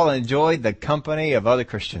 Oh, Paul enjoyed the company of other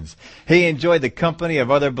Christians. He enjoyed the company of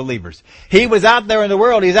other believers. He was out there in the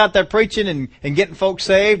world. He's out there preaching and getting folks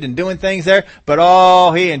saved and doing things there,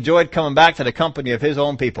 but he enjoyed coming back to the company of his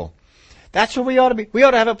own people. That's where we ought to be. We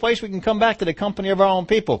ought to have a place we can come back to the company of our own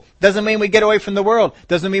people. Doesn't mean we get away from the world.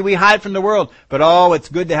 Doesn't mean we hide from the world. But it's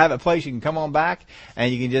good to have a place you can come on back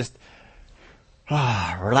and you can just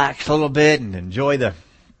relax a little bit and enjoy the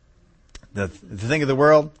thing of the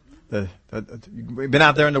world. You've been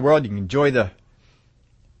out there in the world. You can enjoy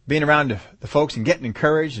being around the folks and getting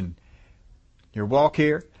encouraged and your walk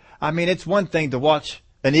here. I mean, it's one thing to watch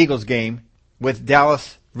an Eagles game with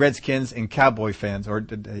Dallas Redskins and Cowboy fans or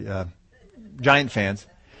Giant fans,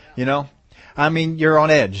 you know. I mean, you're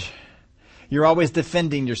on edge. You're always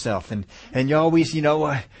defending yourself, and you always,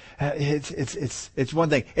 it's one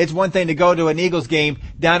thing. It's one thing to go to an Eagles game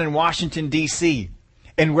down in Washington D.C.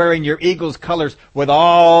 and wearing your Eagles colors with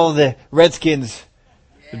all the Redskins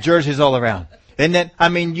jerseys all around. And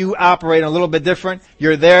then, you operate a little bit different.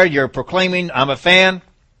 You're there, you're proclaiming, I'm a fan.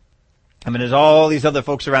 There's all these other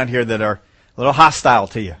folks around here that are a little hostile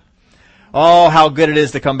to you. Oh, how good it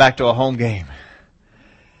is to come back to a home game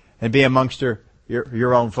and be amongst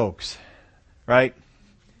your own folks, right?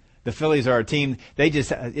 The Phillies are a team. It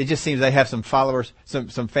just seems they have some followers,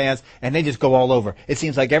 some fans, and they just go all over. It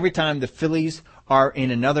seems like every time the Phillies are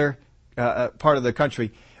in another part of the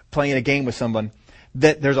country playing a game with someone,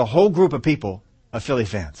 that there's a whole group of people of Philly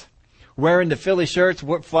fans wearing the Philly shirts,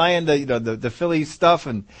 flying the Philly stuff,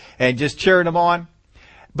 and just cheering them on.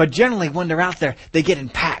 But generally, when they're out there, they get in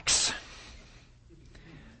packs.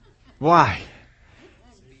 Why?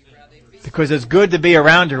 Because it's good to be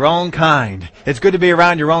around your own kind. It's good to be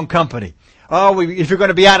around your own company. If you're going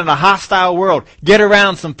to be out in a hostile world, get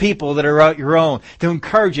around some people that are your own to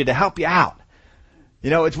encourage you, to help you out.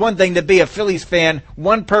 It's one thing to be a Phillies fan,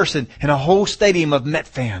 one person, and a whole stadium of Met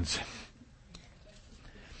fans.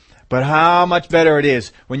 But how much better it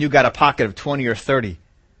is when you got a pocket of 20 or 30.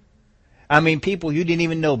 People you didn't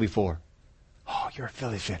even know before. Oh, you're a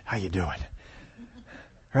Philly fan. How you doing?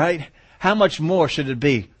 Right? How much more should it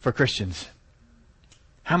be for Christians?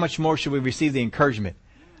 How much more should we receive the encouragement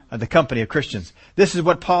of the company of Christians? This is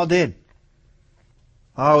what Paul did.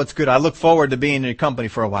 Oh, it's good. I look forward to being in your company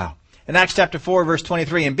for a while. In Acts chapter 4, verse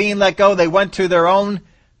 23, and being let go, they went to their own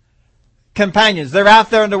companions. They're out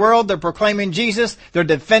there in the world. They're proclaiming Jesus. They're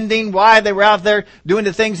defending why they were out there doing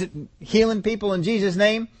the things, healing people in Jesus'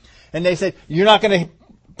 name. And they said, you're not going to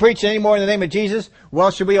preach anymore in the name of Jesus?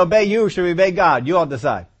 Well, should we obey you or should we obey God? You all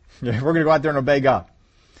decide. We're going to go out there and obey God.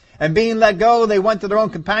 And being let go, they went to their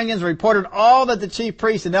own companions and reported all that the chief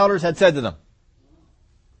priests and elders had said to them.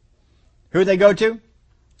 Who did they go to?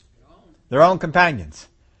 Their own companions.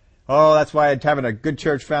 Oh, that's why having a good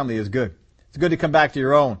church family is good. It's good to come back to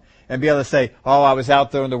your own and be able to say, oh, I was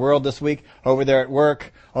out there in the world this week, over there at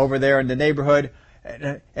work, over there in the neighborhood,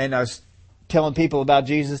 and I was telling people about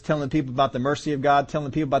Jesus, telling people about the mercy of God,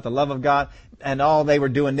 telling people about the love of God, and all they were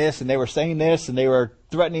doing this, and they were saying this, and they were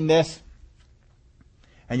threatening this.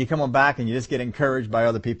 And you come on back and you just get encouraged by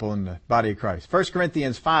other people in the body of Christ. 1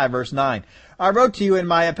 Corinthians 5, verse 9. I wrote to you in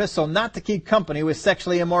my epistle not to keep company with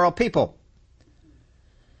sexually immoral people.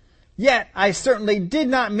 Yet I certainly did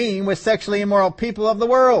not mean with sexually immoral people of the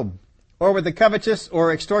world, or with the covetous,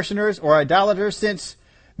 or extortioners, or idolaters, since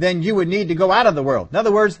then you would need to go out of the world. In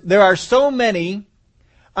other words, there are so many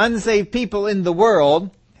unsaved people in the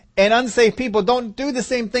world, and unsaved people don't do the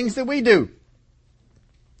same things that we do.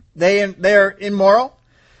 They are immoral.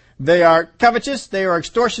 They are covetous. They are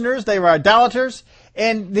extortioners. They are idolaters.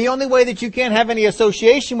 And the only way that you can't have any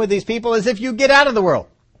association with these people is if you get out of the world.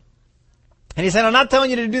 And he said, I'm not telling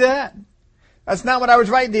you to do that. That's not what I was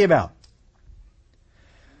writing to you about.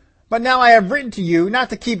 But now I have written to you not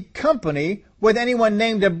to keep company with anyone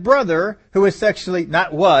named a brother who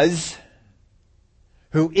is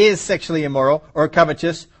who is sexually immoral, or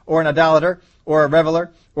covetous, or an idolater, or a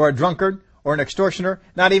reveler, or a drunkard, or an extortioner,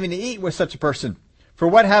 not even to eat with such a person. For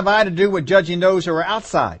what have I to do with judging those who are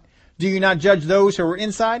outside? Do you not judge those who are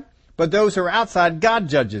inside? But those who are outside, God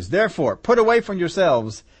judges. Therefore, put away from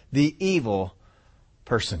yourselves the evil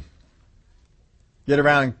person. Get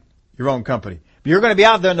around your own company. But you're going to be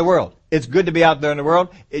out there in the world. It's good to be out there in the world.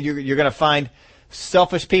 You're going to find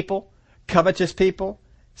selfish people, covetous people,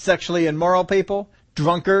 sexually immoral people,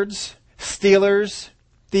 drunkards, stealers,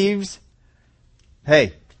 thieves.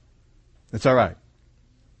 Hey, it's all right.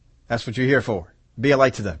 That's what you're here for. Be a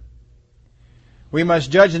light to them. We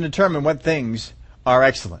must judge and determine what things are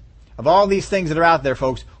excellent. Of all these things that are out there,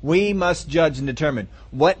 folks, we must judge and determine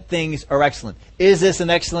what things are excellent. Is this an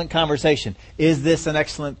excellent conversation? Is this an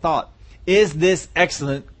excellent thought? Is this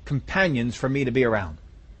excellent companions for me to be around?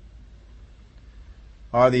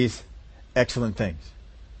 Are these excellent things?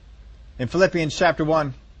 In Philippians chapter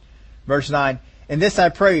 1, verse 9, in this I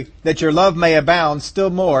pray that your love may abound still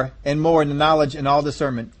more and more in the knowledge and all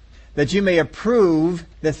discernment, that you may approve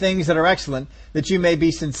the things that are excellent, that you may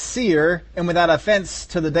be sincere and without offense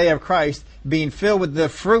to the day of Christ, being filled with the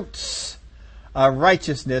fruits of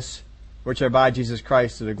righteousness, which are by Jesus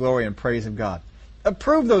Christ, to the glory and praise of God.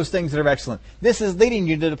 Approve those things that are excellent. This is leading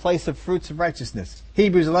you to the place of fruits of righteousness.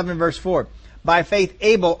 Hebrews 11, verse 4. By faith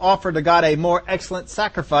Abel offered to God a more excellent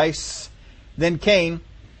sacrifice than Cain,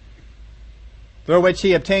 through which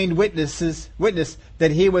he obtained witness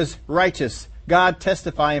that he was righteous, God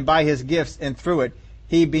testifying by his gifts, and through it,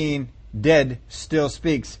 he being dead still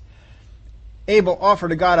speaks. Abel offered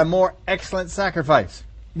to God a more excellent sacrifice.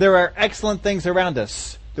 There are excellent things around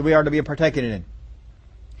us that we are to be partaking in.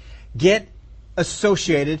 Get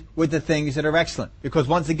associated with the things that are excellent. Because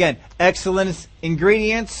once again, excellent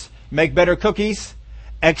ingredients make better cookies.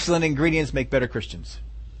 Excellent ingredients make better Christians.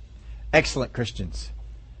 Excellent Christians.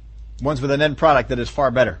 Ones with an end product that is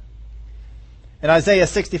far better. In Isaiah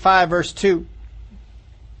 65 verse 2,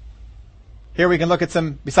 here we can look at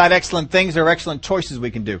some, beside excellent things, there are excellent choices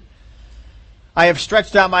we can do. I have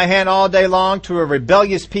stretched out my hand all day long to a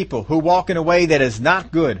rebellious people who walk in a way that is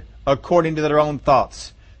not good according to their own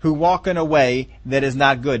thoughts. Who walk in a way that is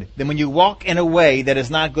not good. Then when you walk in a way that is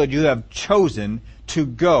not good, you have chosen to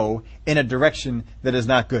go in a direction that is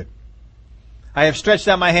not good. I have stretched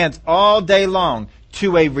out my hands all day long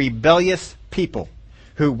to a rebellious people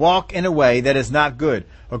who walk in a way that is not good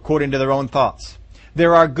according to their own thoughts.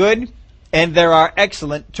 There are good and there are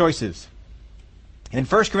excellent choices. In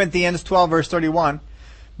 1 Corinthians 12 verse 31,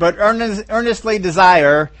 but earnestly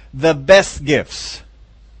desire the best gifts.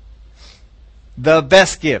 The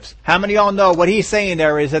best gifts. How many of y'all know what he's saying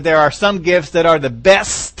there is that there are some gifts that are the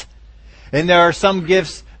best and there are some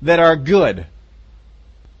gifts that are good.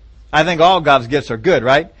 I think all God's gifts are good,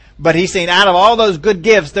 right? But he's saying out of all those good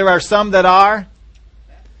gifts, there are some that are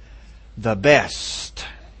the best.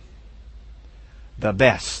 The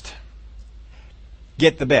best.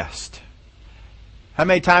 Get the best. How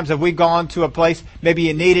many times have we gone to a place, maybe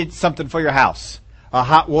you needed something for your house, a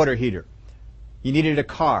hot water heater. You needed a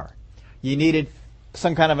car. You needed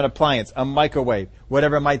some kind of an appliance, a microwave,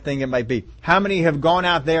 whatever it might be. How many have gone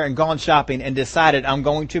out there and gone shopping and decided I'm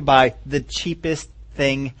going to buy the cheapest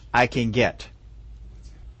thing I can get?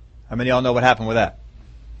 How many of y'all know what happened with that?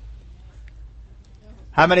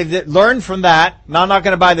 How many learned from that? Now I'm not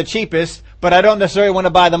going to buy the cheapest, but I don't necessarily want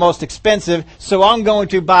to buy the most expensive, so I'm going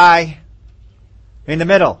to buy in the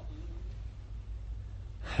middle.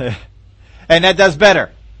 And that does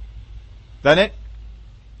better. Doesn't it?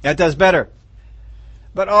 That does better.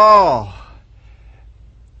 But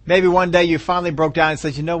maybe one day you finally broke down and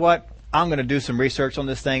said, you know what? I'm going to do some research on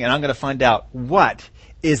this thing and I'm going to find out what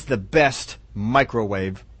is the best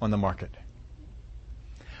microwave on the market.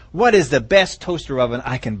 What is the best toaster oven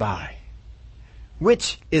I can buy?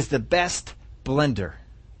 Which is the best blender?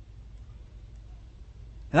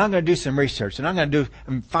 And I'm going to do some research and I'm going to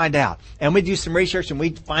find out. And we do some research and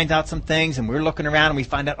we find out some things and we're looking around and we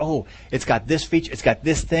find out, it's got this feature, it's got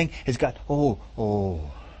this thing, it's got,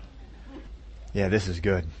 yeah, this is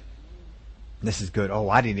good. This is good.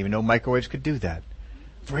 I didn't even know microwaves could do that.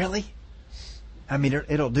 Really? I mean,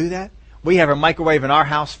 it'll do that? We have a microwave in our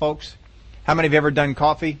house, folks. How many of you ever done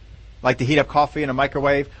coffee? Like to heat up coffee in a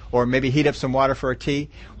microwave or maybe heat up some water for a tea?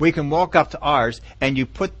 We can walk up to ours and you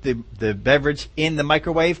put the beverage in the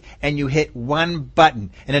microwave and you hit one button.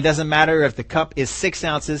 And it doesn't matter if the cup is 6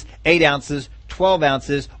 ounces, 8 ounces, 12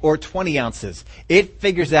 ounces, or 20 ounces. It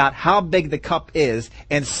figures out how big the cup is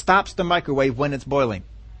and stops the microwave when it's boiling.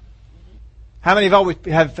 How many of you always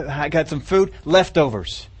have got some food?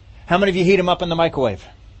 Leftovers. How many of you heat them up in the microwave?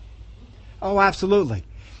 Oh, absolutely.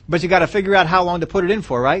 But you got to figure out how long to put it in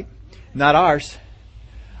for, right? Not ours.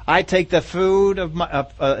 I take the food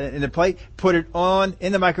in the plate, put it on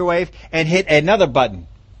in the microwave, and hit another button.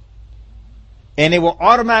 And it will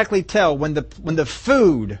automatically tell when the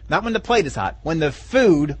food, not when the plate is hot, when the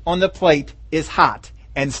food on the plate is hot,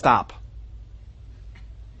 and stop.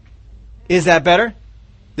 Is that better?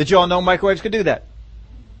 Did you all know microwaves could do that?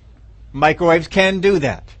 Microwaves can do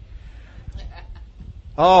that.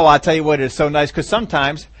 I'll tell you what, it's so nice because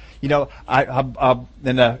sometimes, in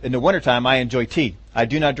the wintertime, I enjoy tea. I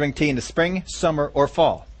do not drink tea in the spring, summer, or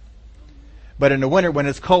fall. But in the winter, when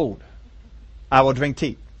it's cold, I will drink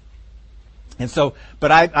tea. And so,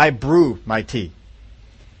 but I brew my tea.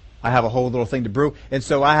 I have a whole little thing to brew. And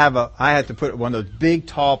so I had to put one of those big,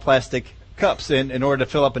 tall plastic cups in order to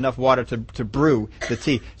fill up enough water to brew the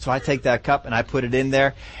tea. So I take that cup and I put it in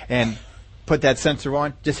there and put that sensor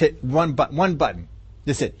on. Just hit one button.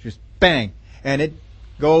 That's it. Just bang. And it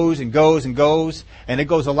goes and goes and goes. And it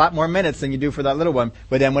goes a lot more minutes than you do for that little one.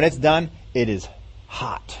 But then when it's done, it is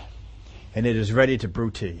hot. And it is ready to brew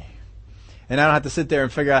tea. And I don't have to sit there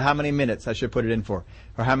and figure out how many minutes I should put it in for.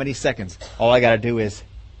 Or how many seconds. All I got to do is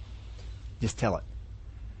just tell it.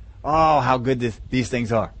 Oh, how good these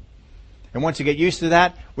things are. And once you get used to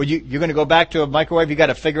that, you're going to go back to a microwave. You got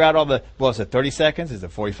to figure out is it 30 seconds? Is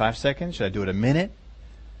it 45 seconds? Should I do it a minute?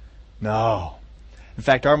 No. In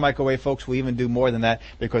fact, our microwave, folks, we even do more than that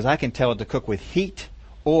because I can tell it to cook with heat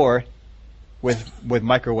or with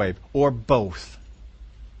microwave or both.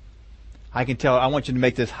 I can tell I want you to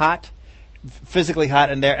make this hot physically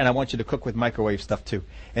hot in there, and I want you to cook with microwave stuff too.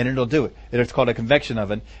 And it'll do it. It's called a convection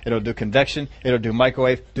oven. It'll do convection. It'll do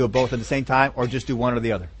microwave. Do it both at the same time, or just do one or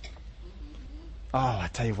the other. Oh, I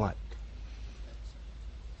tell you what.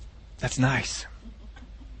 That's nice.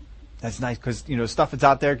 That's nice because, stuff that's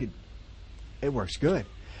out there, it works good.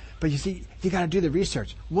 But you see, you got to do the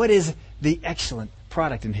research. What is the excellent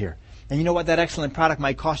product in here? And you know what? That excellent product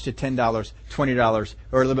might cost you $10, $20,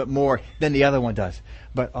 or a little bit more than the other one does.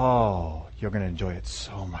 But, you're going to enjoy it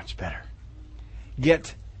so much better.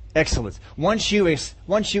 Get excellence. Once you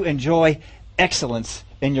enjoy excellence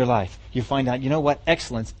in your life, you find out, you know what?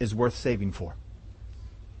 Excellence is worth saving for.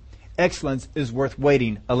 Excellence is worth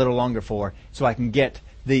waiting a little longer for so I can get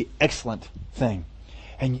the excellent thing.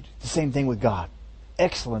 And the same thing with God.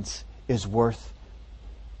 Excellence is worth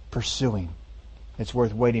pursuing. It's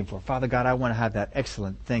worth waiting for. Father God, I want to have that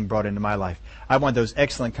excellent thing brought into my life. I want those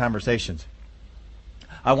excellent conversations.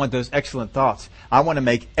 I want those excellent thoughts. I want to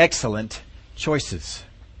make excellent choices.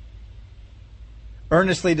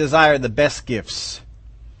 Earnestly desire the best gifts.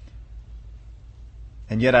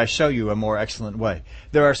 And yet I show you a more excellent way.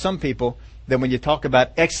 There are some people that when you talk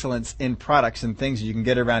about excellence in products and things you can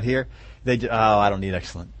get around here, I don't need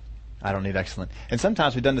excellent. I don't need excellent. And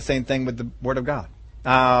sometimes we've done the same thing with the Word of God.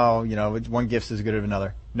 One gift is as good as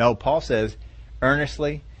another. No, Paul says,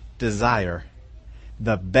 earnestly desire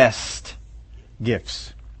the best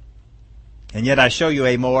gifts. And yet I show you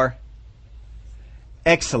a more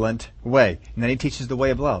excellent way. And then he teaches the way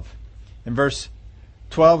of love. In verse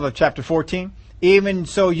 12 of chapter 14, even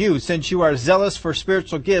so you, since you are zealous for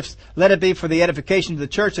spiritual gifts, let it be for the edification of the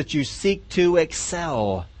church that you seek to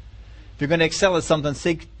excel. If you're going to excel at something,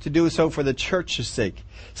 seek to do so for the church's sake.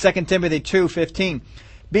 2 Timothy 2:15.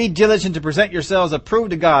 Be diligent to present yourselves approved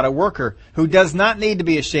to God, a worker who does not need to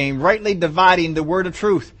be ashamed, rightly dividing the word of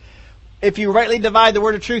truth. If you rightly divide the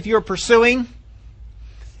word of truth, you're pursuing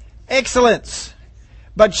excellence.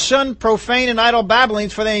 But shun profane and idle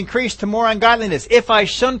babblings, for they increase to more ungodliness. If I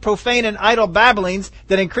shun profane and idle babblings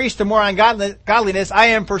that increase to more ungodliness, I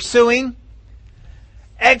am pursuing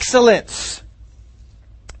excellence.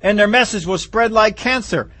 And their message will spread like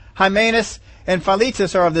cancer. Hymenaeus and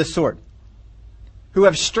Philetus are of this sort, who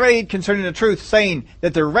have strayed concerning the truth, saying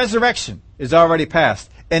that the resurrection is already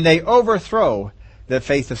past, and they overthrow the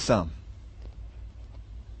faith of some.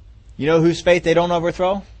 You know whose faith they don't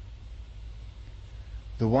overthrow?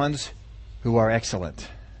 The ones who are excellent.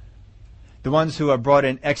 The ones who have brought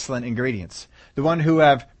in excellent ingredients. The ones who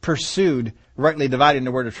have pursued rightly dividing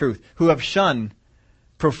the word of truth. Who have shunned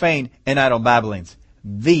profane and idle babblings.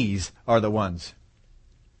 These are the ones.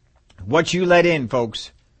 What you let in,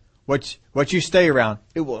 folks, what you stay around,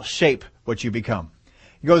 it will shape what you become.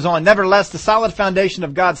 He goes on, nevertheless, the solid foundation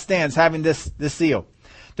of God stands, having this seal.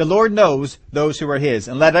 The Lord knows those who are his,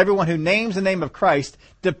 and let everyone who names the name of Christ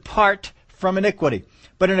depart from iniquity.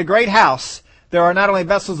 But in a great house there are not only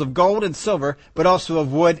vessels of gold and silver, but also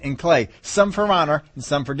of wood and clay, some for honor and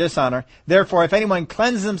some for dishonor. Therefore, if anyone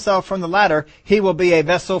cleanses himself from the latter, he will be a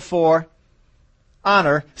vessel for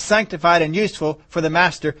honor, sanctified and useful for the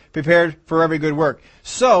master, prepared for every good work.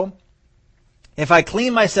 So, if I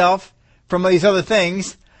clean myself from these other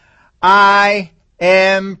things, I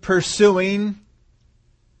am pursuing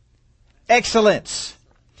excellence.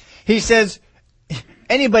 He says,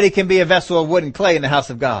 anybody can be a vessel of wood and clay in the house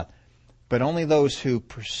of God, but only those who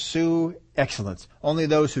pursue excellence, only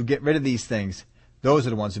those who get rid of these things, those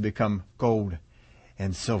are the ones who become gold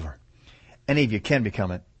and silver. Any of you can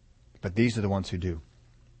become it, but these are the ones who do.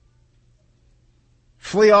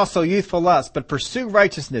 Flee also youthful lust, but pursue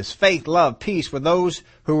righteousness, faith, love, peace with those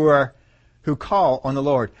who call on the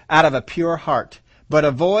Lord out of a pure heart. But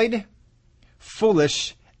avoid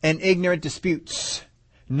foolish and ignorant disputes,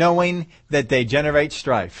 knowing that they generate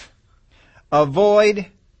strife. Avoid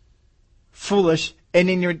foolish and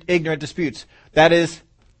ignorant disputes. That is,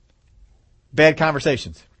 bad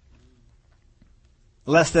conversations.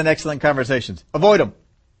 Less than excellent conversations. Avoid them.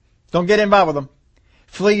 Don't get involved with them.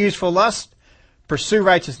 Flee youthful lust. Pursue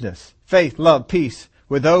righteousness, faith, love, peace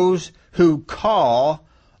with those who call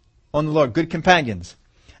on the Lord. Good companions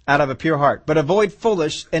out of a pure heart. But avoid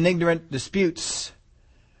foolish and ignorant disputes,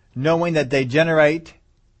 knowing that they generate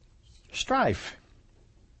strife.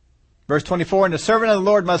 Verse 24, and the servant of the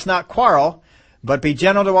Lord must not quarrel, but be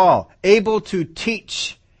gentle to all, able to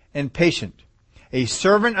teach and patient. A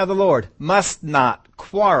servant of the Lord must not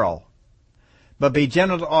quarrel, but be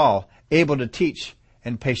gentle to all, able to teach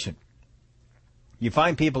and patient. You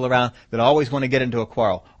find people around that always want to get into a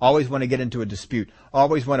quarrel, always want to get into a dispute,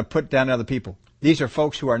 always want to put down other people. These are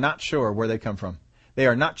folks who are not sure where they come from. They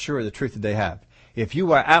are not sure of the truth that they have. If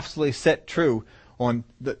you are absolutely set true on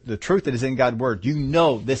the truth that is in God's Word, you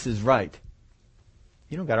know this is right.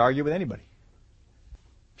 You don't got to argue with anybody.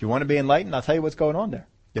 If you want to be enlightened, I'll tell you what's going on there.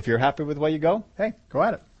 If you're happy with the way you go, hey, go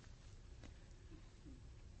at it.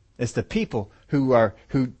 It's the people who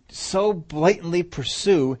so blatantly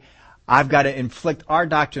pursue, I've got to inflict our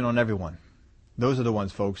doctrine on everyone. Those are the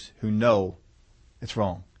ones, folks, who know it's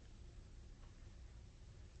wrong.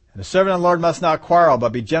 And the servant of the Lord must not quarrel,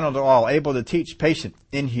 but be gentle to all, able to teach, patient,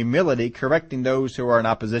 in humility, correcting those who are in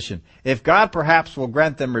opposition. If God perhaps will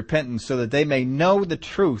grant them repentance so that they may know the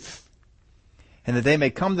truth, and that they may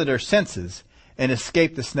come to their senses and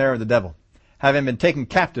escape the snare of the devil, having been taken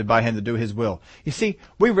captive by him to do his will. You see,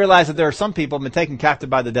 we realize that there are some people who have been taken captive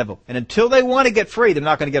by the devil. And until they want to get free, they're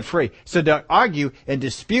not going to get free. So to argue and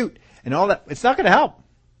dispute and all that, it's not going to help.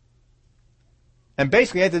 And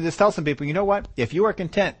basically, I have to just tell some people, you know what? If you are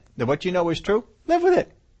content that what you know is true, live with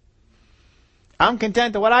it. I'm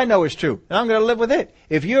content that what I know is true, and I'm going to live with it.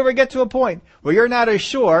 If you ever get to a point where you're not as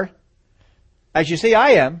sure as you see I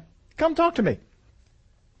am, come talk to me.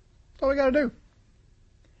 That's all we got to do.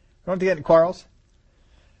 Don't have to get in quarrels.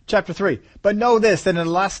 Chapter 3. But know this, that in the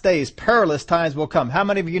last days perilous times will come. How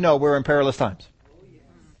many of you know we're in perilous times? Oh, yes.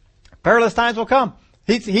 Perilous times will come.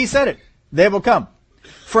 He said it. They will come.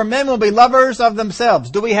 For men will be lovers of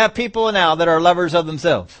themselves. Do we have people now that are lovers of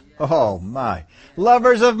themselves? Yes. Oh my.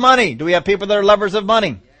 Lovers of money. Do we have people that are lovers of money?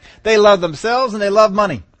 Yes. They love themselves and they love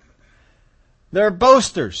money. They're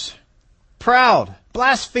boasters, proud,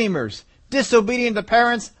 blasphemers, disobedient to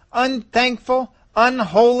parents, unthankful,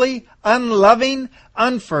 unholy, unloving,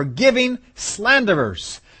 unforgiving,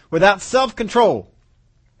 slanderers, without self-control,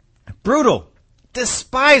 brutal,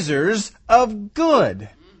 despisers of good,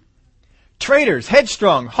 traitors,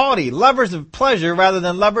 headstrong, haughty, lovers of pleasure rather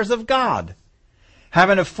than lovers of God,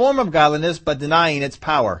 having a form of godliness but denying its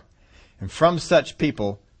power. And from such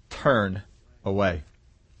people turn away.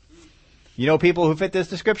 You know people who fit this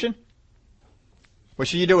description? What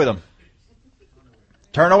should you do with them?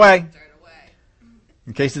 Turn away.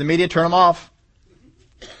 In case of the media, turn them off.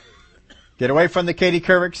 Get away from the Katie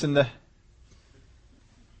Courics and the...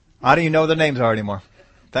 I don't even know what their names are anymore.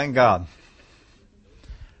 Thank God.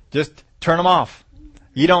 Just turn them off.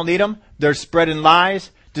 You don't need them. They're spreading lies,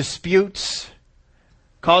 disputes,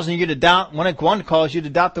 causing you to doubt. One calls you to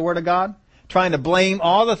doubt the Word of God, trying to blame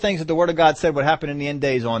all the things that the Word of God said would happen in the end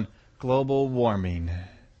days on global warming.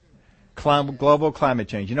 Global climate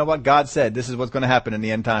change. You know what? God said this is what's going to happen in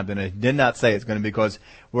the end times, and it did not say it's going to be because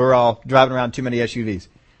we're all driving around too many SUVs.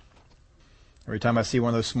 Every time I see one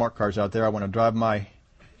of those smart cars out there, I want to drive my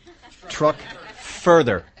truck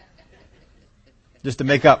further just to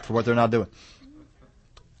make up for what they're not doing.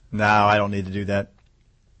 No, I don't need to do that.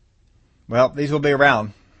 Well, these will be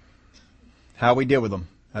around. How we deal with them.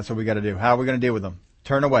 That's what we got to do. How are we going to deal with them?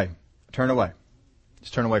 Turn away. Turn away.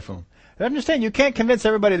 Just turn away from them. And understand, you can't convince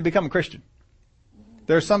everybody to become a Christian.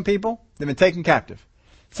 There are some people that have been taken captive.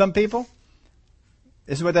 Some people,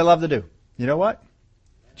 this is what they love to do. You know what?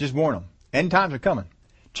 Just warn them. End times are coming.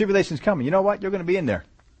 Tribulation's coming. You know what? You're going to be in there.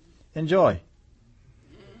 Enjoy.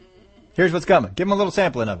 Here's what's coming. Give them a little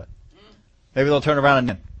sampling of it. Maybe they'll turn around and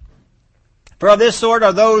then. For of this sort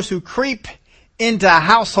are those who creep into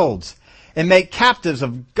households and make captives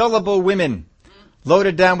of gullible women,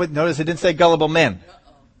 loaded down with, notice it didn't say gullible men.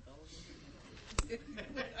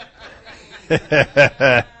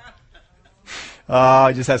 Oh,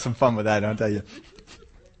 I just had some fun with that, I'll tell you.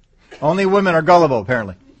 Only women are gullible,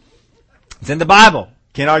 apparently. It's in the Bible.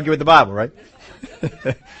 Can't argue with the Bible, right?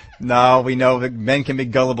 No, we know that men can be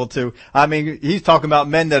gullible too. I mean, he's talking about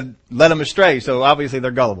men that led them astray, so obviously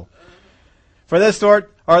they're gullible. For this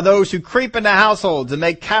sort are those who creep into households and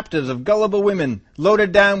make captives of gullible women,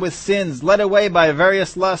 loaded down with sins, led away by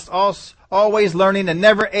various lusts, always learning and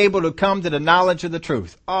never able to come to the knowledge of the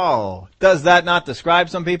truth. Oh, does that not describe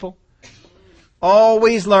some people?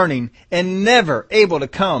 Always learning and never able to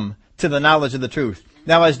come to the knowledge of the truth.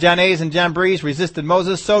 Now as Jannes and Jambres resisted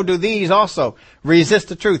Moses, so do these also resist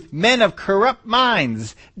the truth. Men of corrupt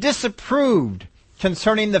minds, disapproved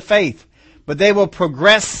concerning the faith, but they will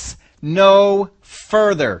progress no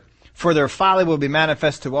further, for their folly will be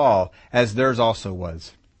manifest to all, as theirs also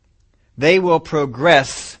was. They will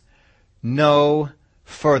progress no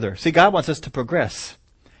further. See, God wants us to progress.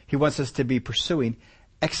 He wants us to be pursuing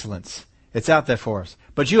excellence. It's out there for us.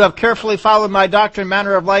 But you have carefully followed my doctrine,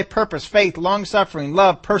 manner of life, purpose, faith, long-suffering,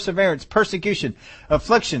 love, perseverance, persecution,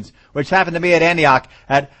 afflictions, which happened to be at Antioch,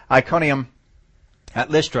 at Iconium, at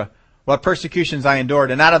Lystra. What persecutions I endured,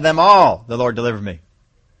 and out of them all the Lord delivered me.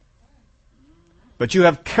 But you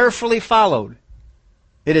have carefully followed.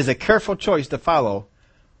 It is a careful choice to follow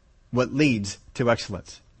what leads to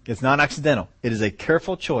excellence. It's not accidental. It is a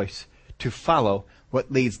careful choice to follow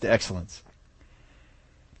what leads to excellence.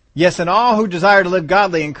 Yes, and all who desire to live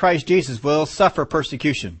godly in Christ Jesus will suffer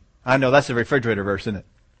persecution. I know that's a refrigerator verse, isn't it?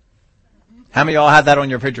 How many of y'all have that on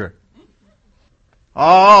your refrigerator?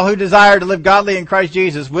 All who desire to live godly in Christ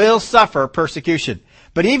Jesus will suffer persecution.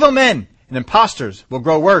 But evil men and impostors will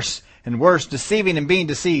grow worse and worse, deceiving and being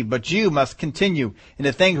deceived. But you must continue in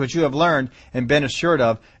the things which you have learned and been assured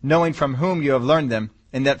of, knowing from whom you have learned them,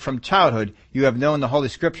 and that from childhood you have known the Holy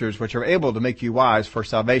Scriptures, which are able to make you wise for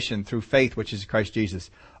salvation through faith which is Christ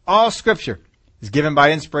Jesus. All Scripture is given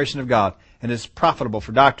by inspiration of God and is profitable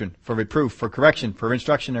for doctrine, for reproof, for correction, for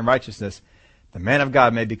instruction in righteousness. The man of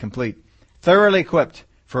God may be complete, thoroughly equipped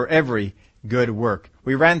for every good work.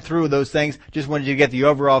 We ran through those things. Just wanted you to get the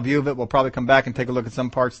overall view of it. We'll probably come back and take a look at some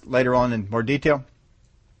parts later on in more detail.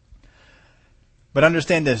 But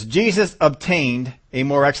understand this. Jesus obtained a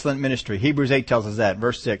more excellent ministry. Hebrews 8 tells us that,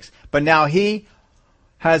 verse 6. But now he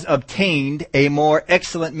has obtained a more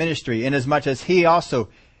excellent ministry, inasmuch as he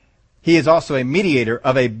is also a mediator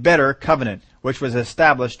of a better covenant, which was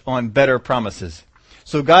established on better promises.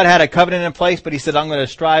 So God had a covenant in place, but he said, I'm going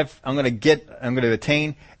to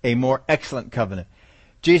attain a more excellent covenant.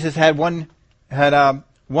 Jesus had one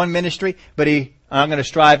ministry, but I'm going to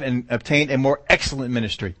strive and obtain a more excellent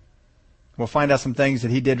ministry. We'll find out some things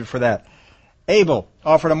that he did for that. Abel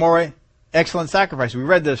offered a more excellent sacrifice. We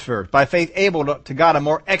read this verse. By faith, Abel to God a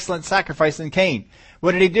more excellent sacrifice than Cain.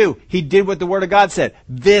 What did he do? He did what the Word of God said.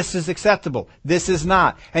 This is acceptable. This is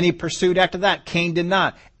not. And he pursued after that. Cain did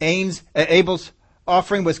not. Abel's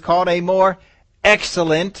offering was called a more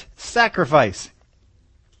excellent sacrifice.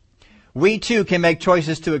 We too can make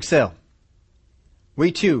choices to excel.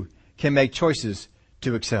 We too can make choices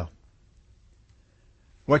to excel.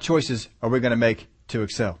 What choices are we going to make to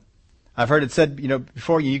excel? I've heard it said,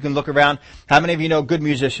 before you can look around. How many of you know good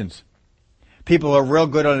musicians? People who are real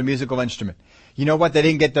good on a musical instrument. You know what? They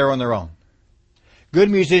didn't get there on their own. Good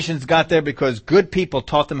musicians got there because good people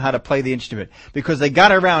taught them how to play the instrument. Because they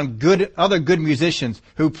got around other good musicians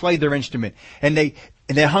who played their instrument. And they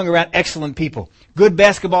hung around excellent people. Good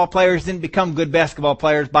basketball players didn't become good basketball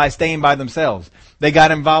players by staying by themselves. They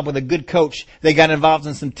got involved with a good coach. They got involved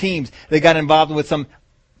in some teams. They got involved with some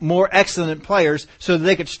more excellent players so that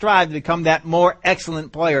they could strive to become that more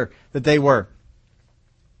excellent player that they were.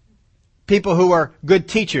 People who are good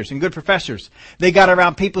teachers and good professors. They got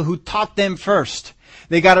around people who taught them first.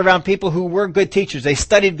 They got around people who were good teachers. They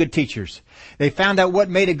studied good teachers. They found out what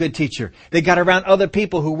made a good teacher. They got around other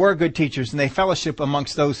people who were good teachers, and they fellowship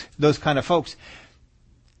amongst those kind of folks.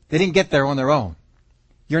 They didn't get there on their own.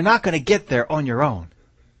 You're not going to get there on your own.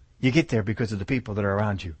 You get there because of the people that are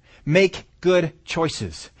around you. Make good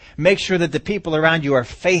choices. Make sure that the people around you are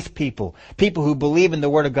faith people, people who believe in the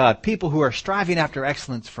Word of God, people who are striving after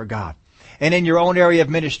excellence for God. And in your own area of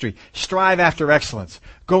ministry, strive after excellence.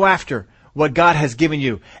 Go after what God has given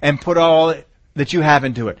you and put all that you have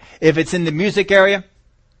into it. If it's in the music area,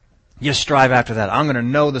 you strive after that. I'm going to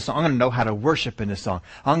know the song. I'm going to know how to worship in this song.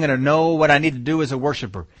 I'm going to know what I need to do as a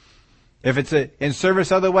worshiper. If it's in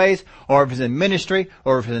service other ways, or if it's in ministry,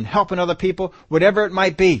 or if it's in helping other people, whatever it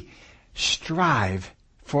might be, strive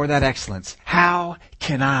for that excellence. How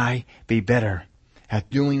can I be better at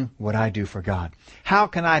doing what I do for God? How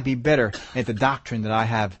can I be better at the doctrine that I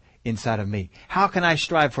have inside of me? How can I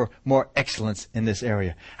strive for more excellence in this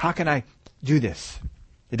area? How can I do this?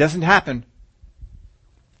 It doesn't happen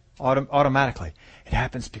automatically. It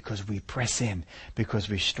happens because we press in, because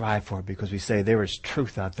we strive for it, because we say there is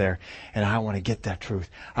truth out there and I want to get that truth.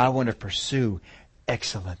 I want to pursue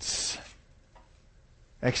excellence.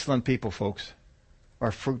 Excellent people, folks,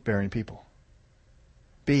 are fruit-bearing people.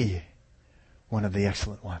 Be one of the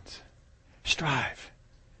excellent ones. Strive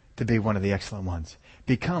to be one of the excellent ones.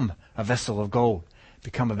 Become a vessel of gold.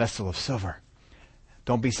 Become a vessel of silver.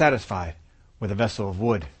 Don't be satisfied with a vessel of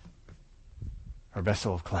wood or a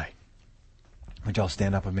vessel of clay. Would you all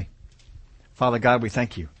stand up with me? Father God, we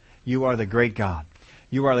thank you. You are the great God.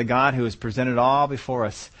 You are the God who has presented all before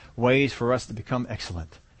us ways for us to become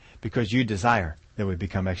excellent, because you desire that we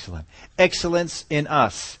become excellent. Excellence in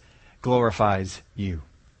us glorifies you.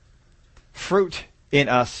 Fruit in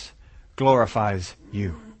us glorifies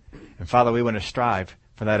you. And Father, we want to strive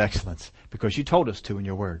for that excellence because you told us to in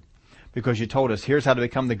your word. Because you told us, here's how to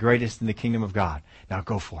become the greatest in the kingdom of God. Now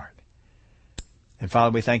go for it. And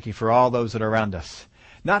Father, we thank you for all those that are around us.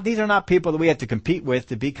 These are not people that we have to compete with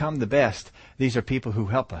to become the best. These are people who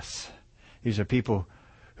help us. These are people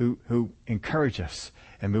who encourage us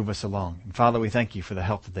and move us along. And Father, we thank you for the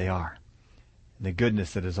help that they are and the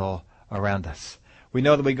goodness that is all around us. We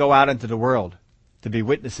know that we go out into the world to be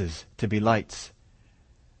witnesses, to be lights.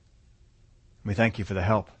 We thank you for the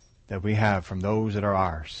help that we have from those that are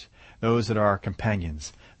ours, those that are our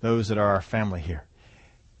companions, those that are our family here.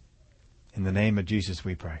 In the name of Jesus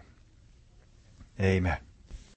we pray. Amen.